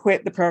 you can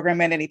quit the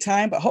program at any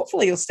time, but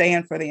hopefully you'll stay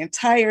in for the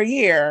entire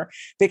year,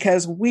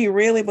 because we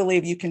really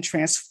believe you can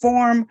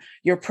transform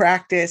your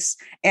practice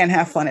and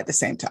have fun at the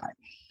same time.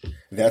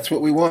 That's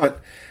what we want.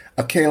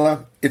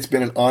 Akela, it's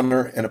been an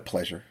honor and a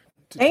pleasure.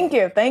 Thank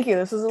you.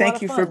 This is a lot of fun.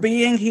 Thank you for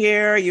being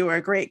here. You are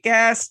a great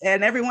guest.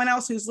 And everyone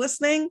else who's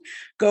listening,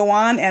 go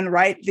on and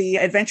write the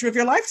adventure of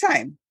your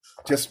lifetime.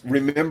 Just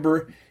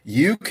remember,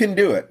 you can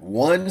do it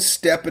one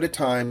step at a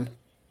time.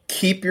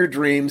 Keep your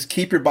dreams,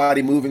 keep your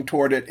body moving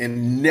toward it,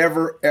 and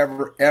never,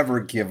 ever, ever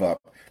give up.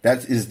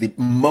 That is the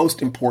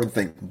most important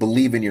thing.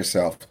 Believe in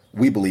yourself.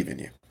 We believe in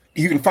you.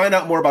 You can find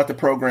out more about the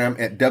program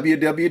at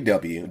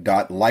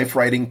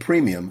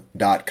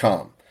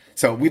www.lifewritingpremium.com.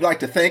 So we'd like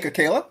to thank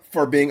Akela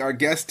for being our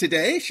guest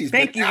today.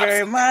 Thank you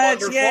very much.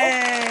 Wonderful.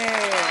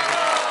 Yay.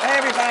 Bye,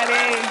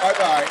 everybody.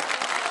 Bye-bye.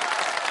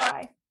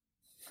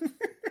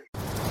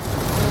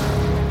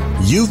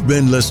 You've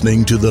been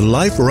listening to the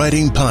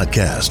Lifewriting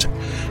Podcast.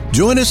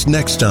 Join us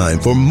next time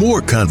for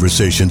more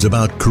conversations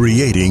about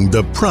creating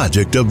the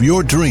project of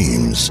your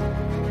dreams.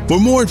 For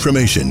more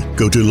information,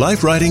 go to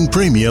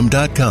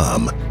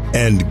lifewritingpremium.com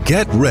and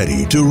get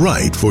ready to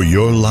write for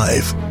your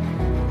life.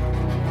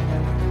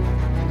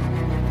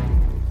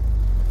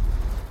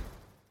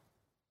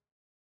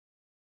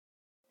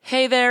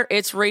 Hey there,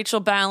 it's Rachel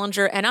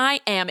Ballinger, and I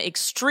am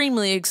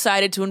extremely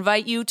excited to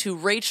invite you to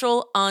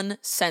Rachel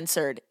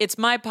Uncensored. It's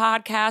my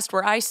podcast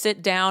where I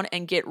sit down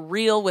and get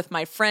real with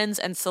my friends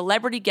and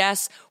celebrity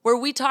guests, where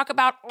we talk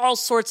about all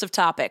sorts of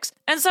topics.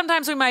 And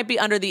sometimes we might be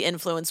under the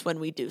influence when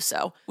we do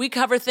so. We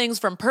cover things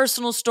from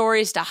personal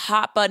stories to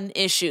hot-button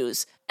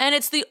issues. And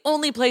it's the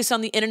only place on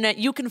the internet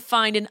you can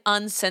find an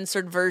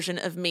uncensored version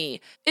of me.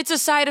 It's a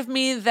side of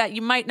me that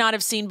you might not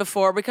have seen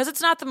before because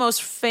it's not the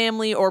most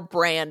family or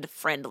brand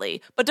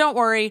friendly. But don't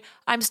worry,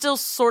 I'm still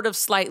sort of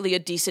slightly a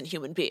decent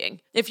human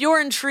being. If you're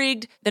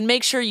intrigued, then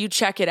make sure you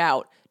check it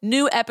out.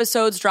 New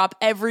episodes drop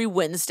every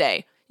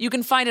Wednesday. You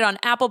can find it on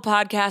Apple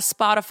Podcasts,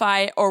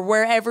 Spotify, or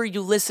wherever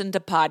you listen to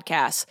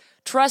podcasts.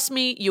 Trust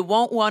me, you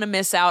won't want to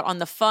miss out on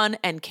the fun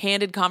and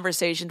candid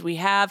conversations we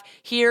have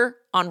here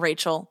on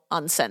Rachel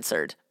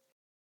Uncensored.